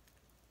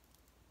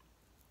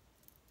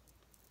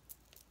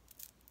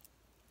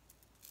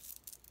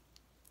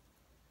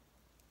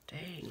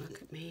 Dang,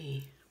 look at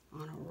me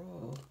on a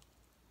roll.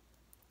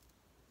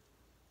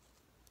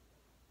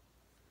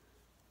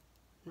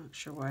 Not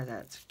sure why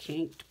that's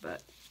kinked,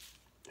 but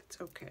it's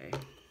okay.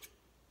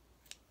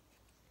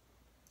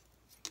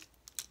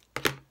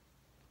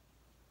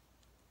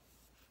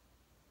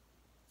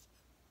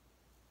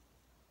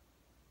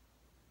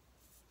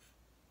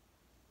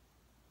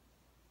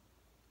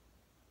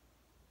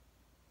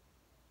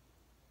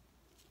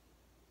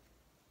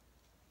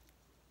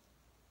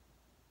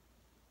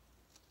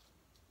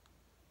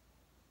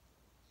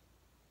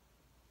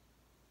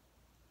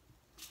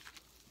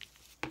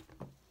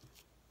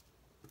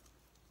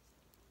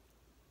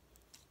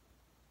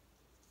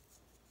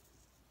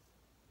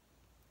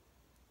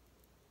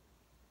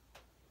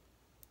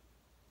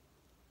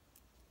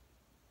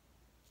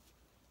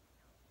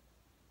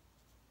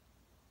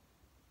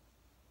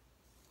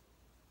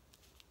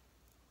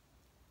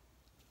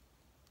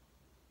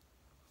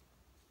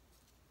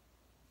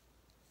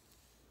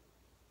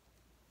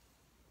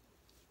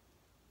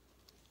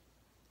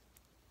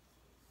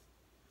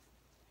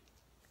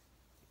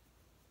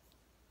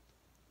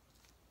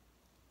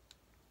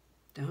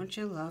 Don't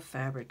you love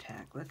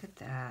Fabri-Tac? Look at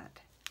that.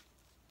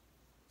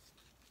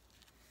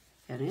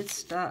 And it's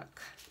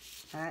stuck.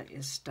 That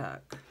is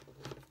stuck.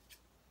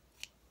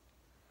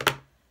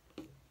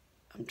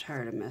 I'm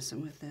tired of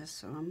messing with this,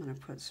 so I'm going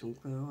to put some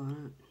glue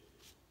on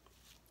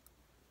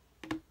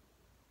it.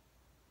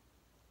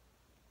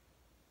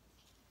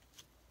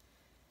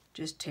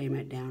 Just tame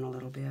it down a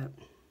little bit.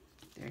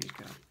 There you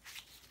go.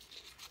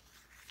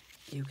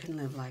 You can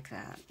live like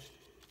that.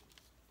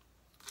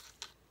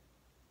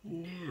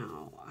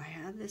 Now, I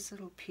had this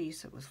little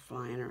piece that was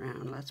flying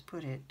around. Let's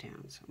put it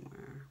down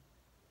somewhere.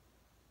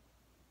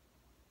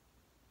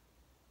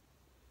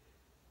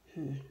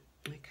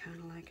 I kind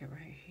of like it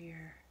right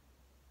here.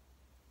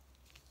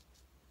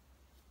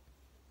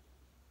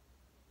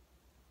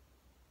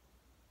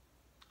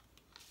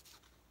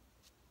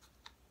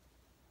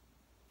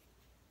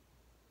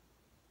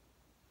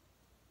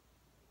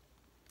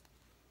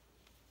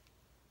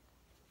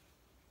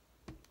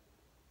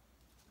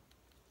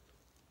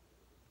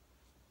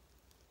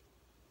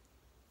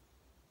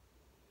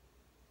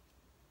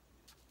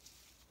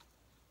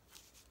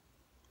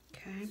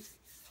 Okay.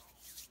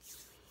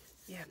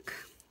 Yuck.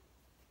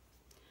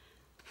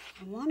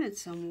 I wanted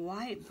some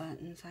white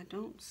buttons. I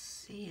don't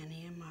see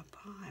any in my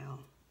pile.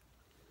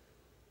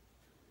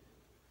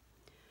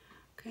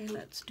 Okay,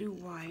 let's do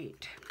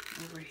white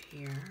over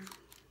here.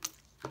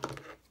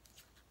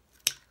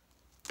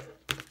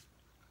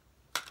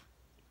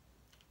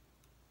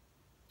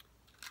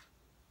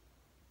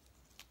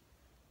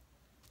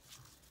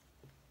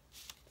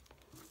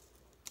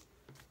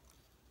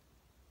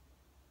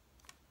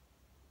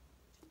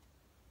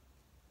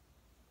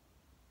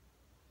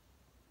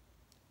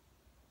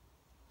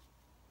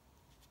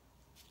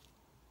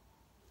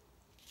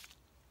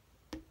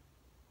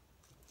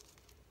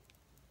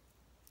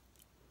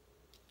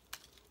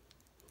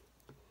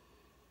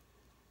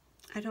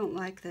 I don't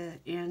like the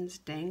ends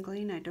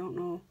dangling. I don't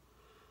know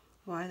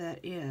why that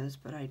is,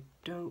 but I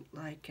don't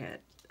like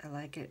it. I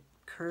like it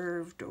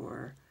curved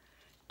or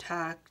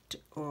tucked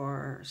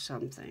or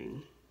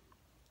something.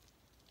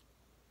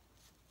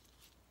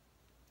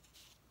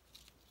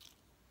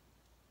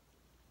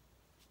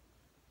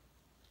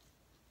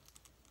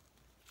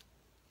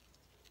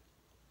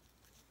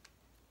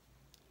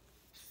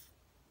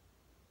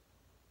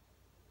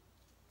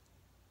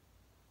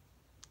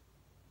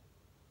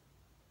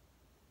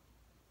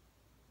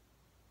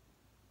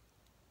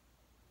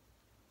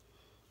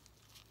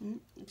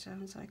 It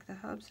sounds like the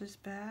hubs is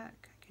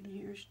back. I can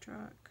hear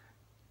struck.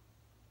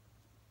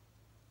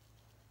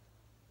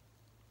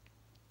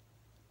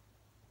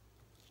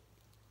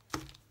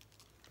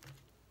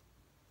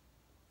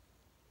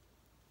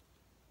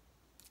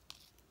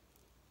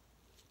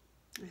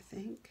 I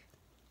think.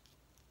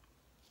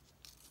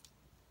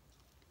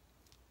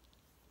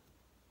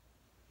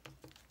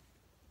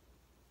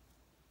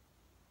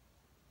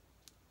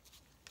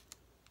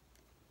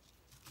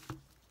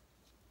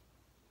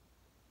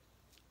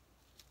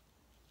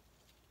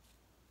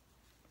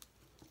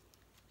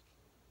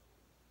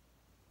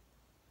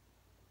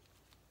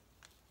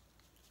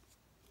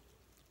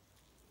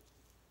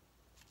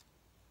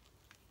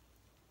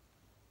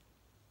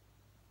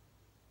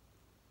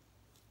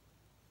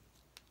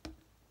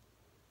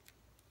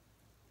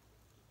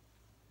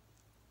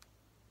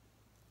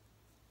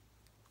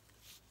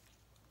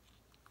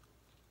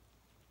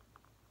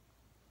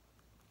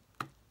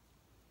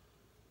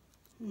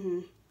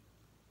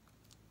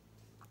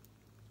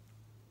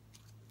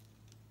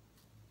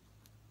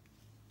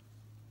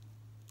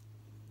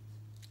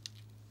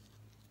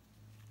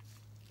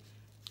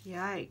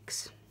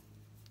 Yikes.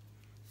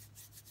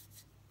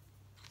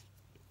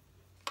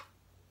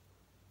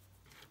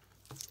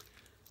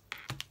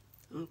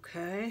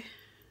 Okay.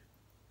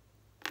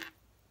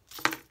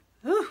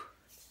 Whew.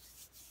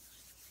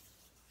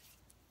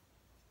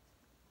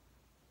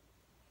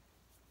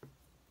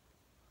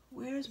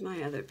 Where's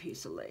my other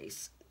piece of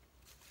lace?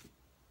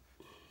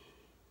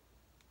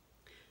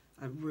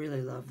 I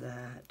really love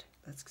that.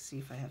 Let's see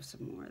if I have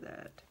some more of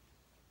that.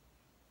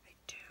 I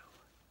do.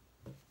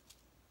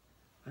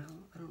 Well,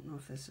 I don't know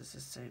if this is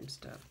the same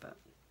stuff, but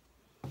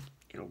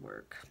it'll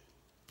work.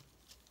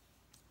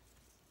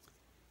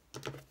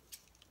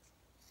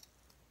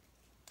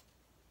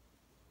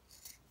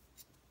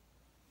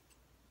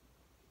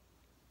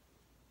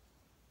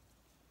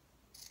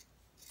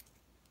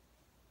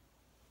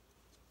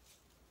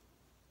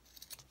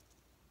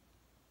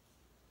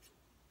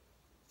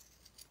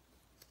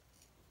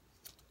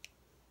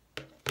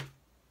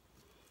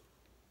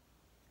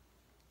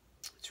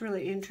 It's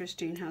really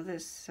interesting how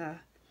this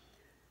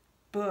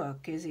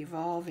book is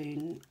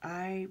evolving.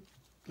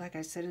 Like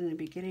I said in the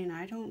beginning,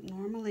 I don't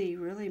normally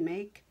really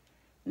make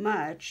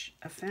much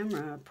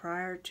ephemera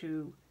prior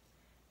to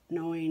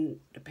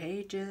knowing the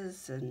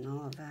pages and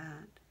all of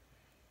that.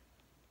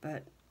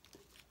 But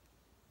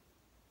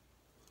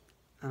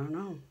I don't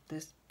know,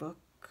 this book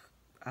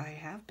I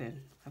have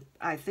been.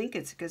 I think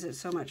it's because it's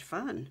so much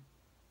fun.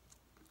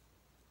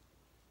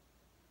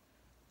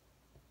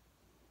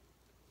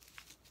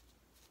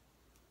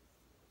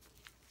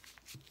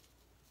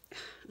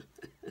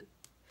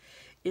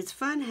 It's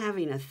fun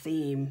having a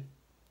theme.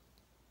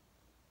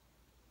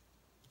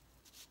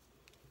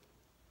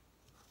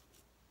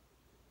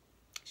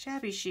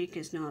 Shabby chic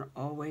is not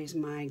always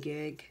my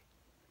gig.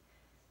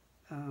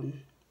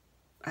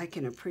 I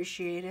can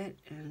appreciate it,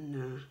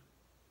 and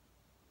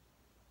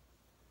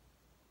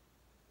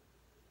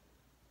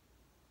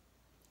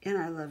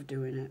I love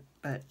doing it,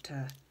 but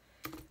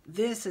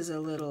this is a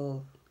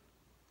little,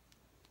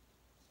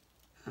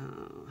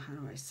 how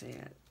do I say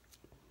it,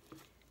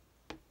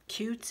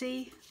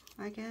 cutesy,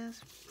 I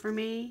guess, for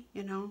me.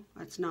 You know,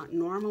 it's not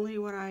normally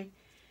what I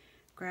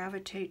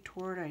gravitate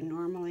toward. I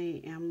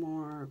normally am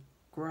more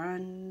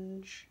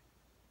grunge.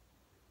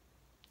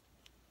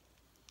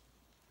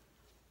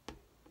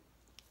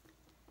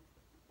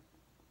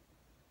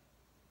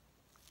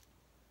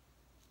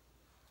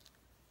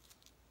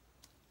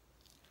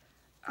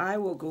 I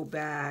will go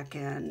back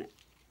and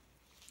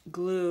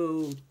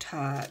glue,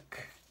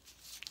 tuck,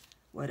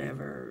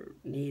 whatever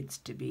needs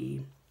to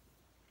be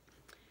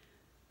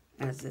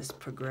as this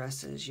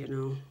progresses, you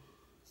know.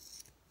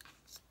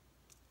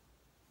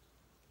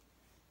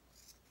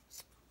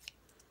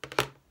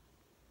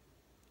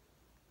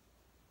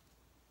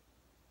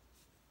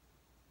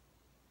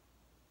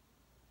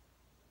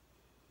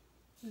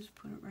 Just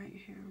put it right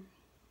here.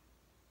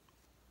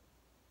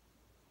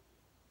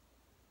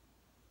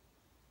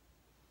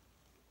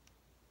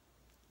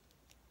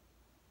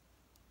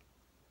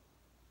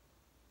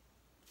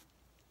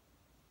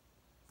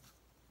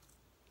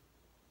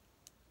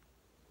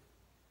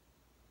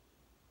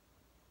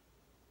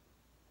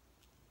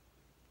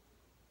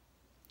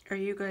 Are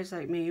you guys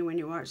like me? When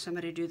you watch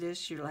somebody do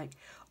this, you're like,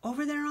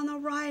 over there on the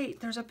right,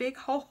 there's a big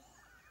hole.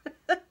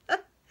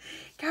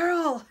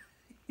 Carol,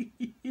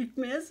 you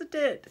missed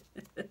it.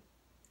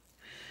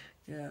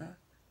 Yeah.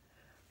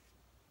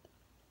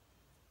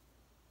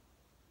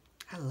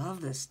 I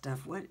love this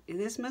stuff. What,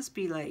 this must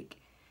be like,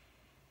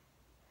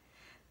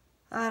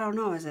 I don't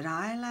know, is it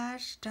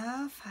eyelash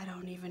stuff? I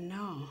don't even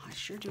know. I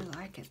sure do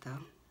like it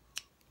though.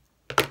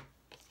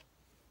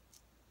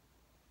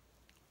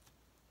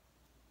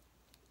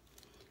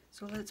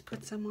 So let's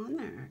put some on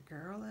there,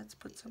 girl. Let's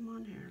put some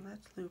on here.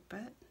 Let's loop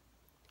it.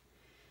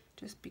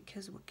 Just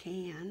because we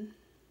can.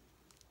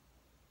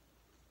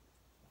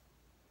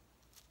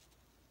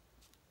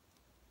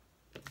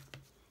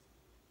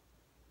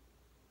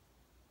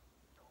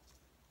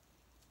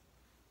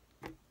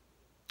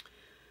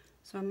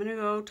 So I'm gonna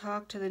go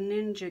talk to the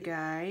ninja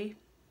guy.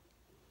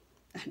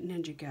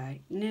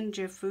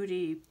 Ninja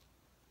foodie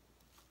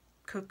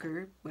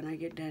cooker when I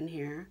get done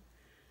here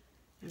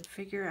and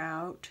figure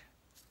out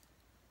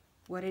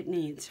what it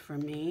needs for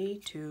me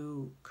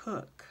to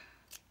cook.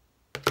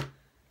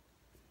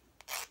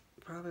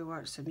 Probably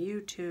watch some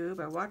YouTube.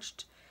 I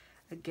watched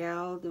a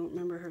gal, don't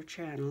remember her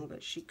channel,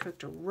 but she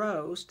cooked a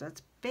roast.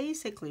 That's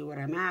basically what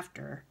I'm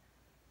after.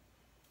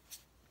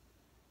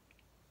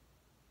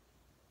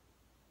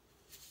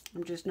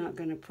 I'm just not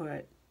going to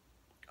put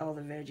all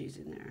the veggies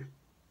in there.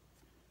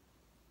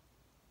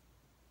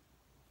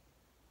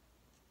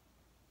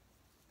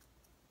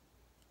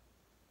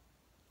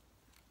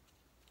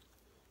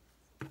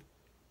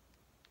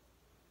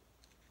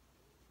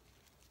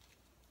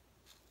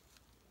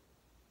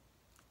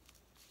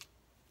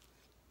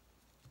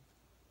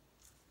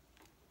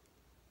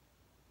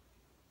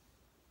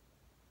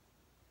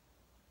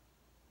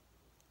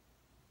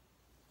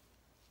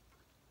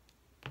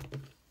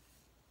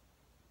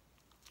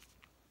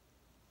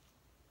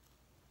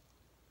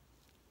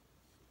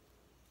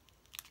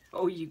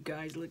 Oh, you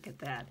guys, look at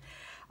that.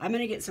 I'm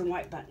going to get some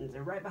white buttons.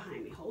 They're right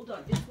behind me. Hold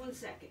on just 1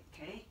 second,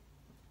 okay?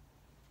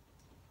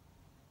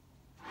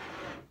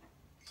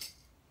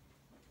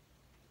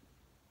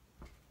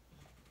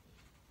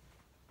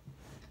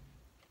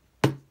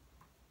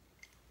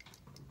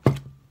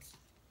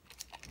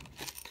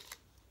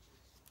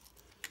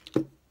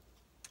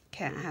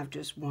 Can't have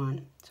just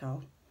one,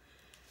 so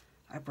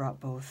I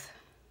brought both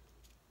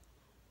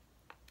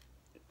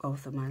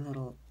of my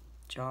little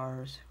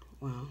jars.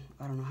 Well,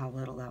 I don't know how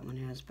little that one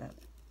is, but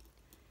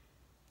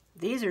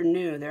these are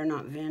new. They're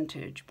not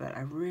vintage, but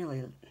I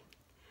really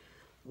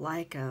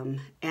like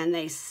them. And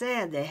they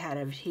said they had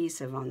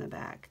adhesive on the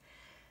back.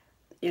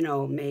 You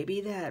know, maybe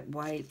that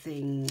white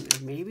thing,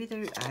 or maybe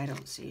there, I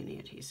don't see any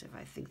adhesive.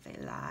 I think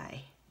they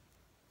lie.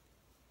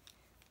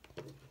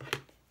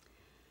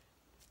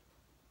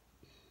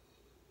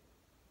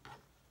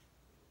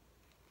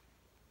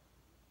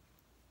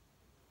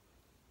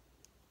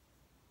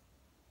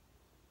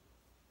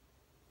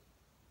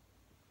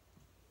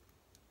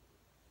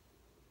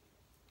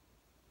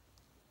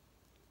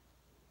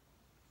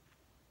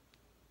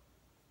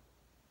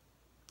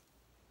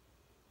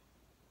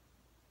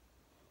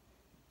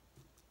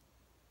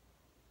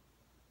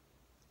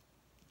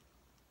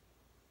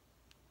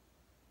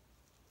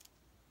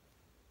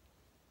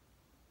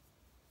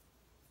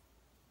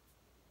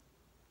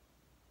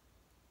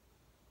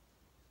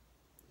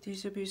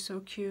 These would be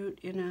so cute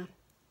in a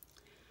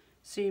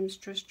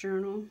seamstress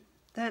journal.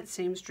 That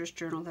seamstress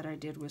journal that I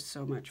did was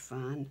so much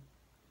fun.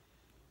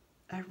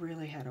 I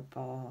really had a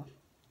ball.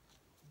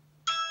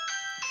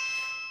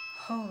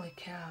 Holy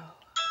cow.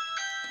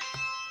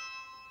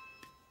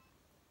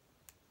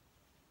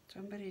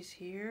 Somebody's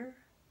here.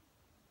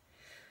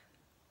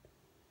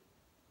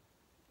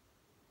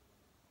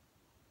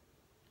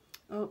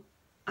 Oh,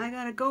 I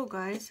gotta go,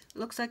 guys.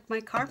 Looks like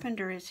my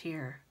carpenter is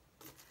here.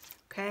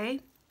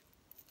 Okay?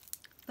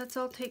 Let's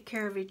all take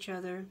care of each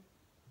other.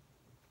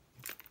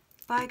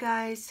 Bye,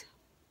 guys.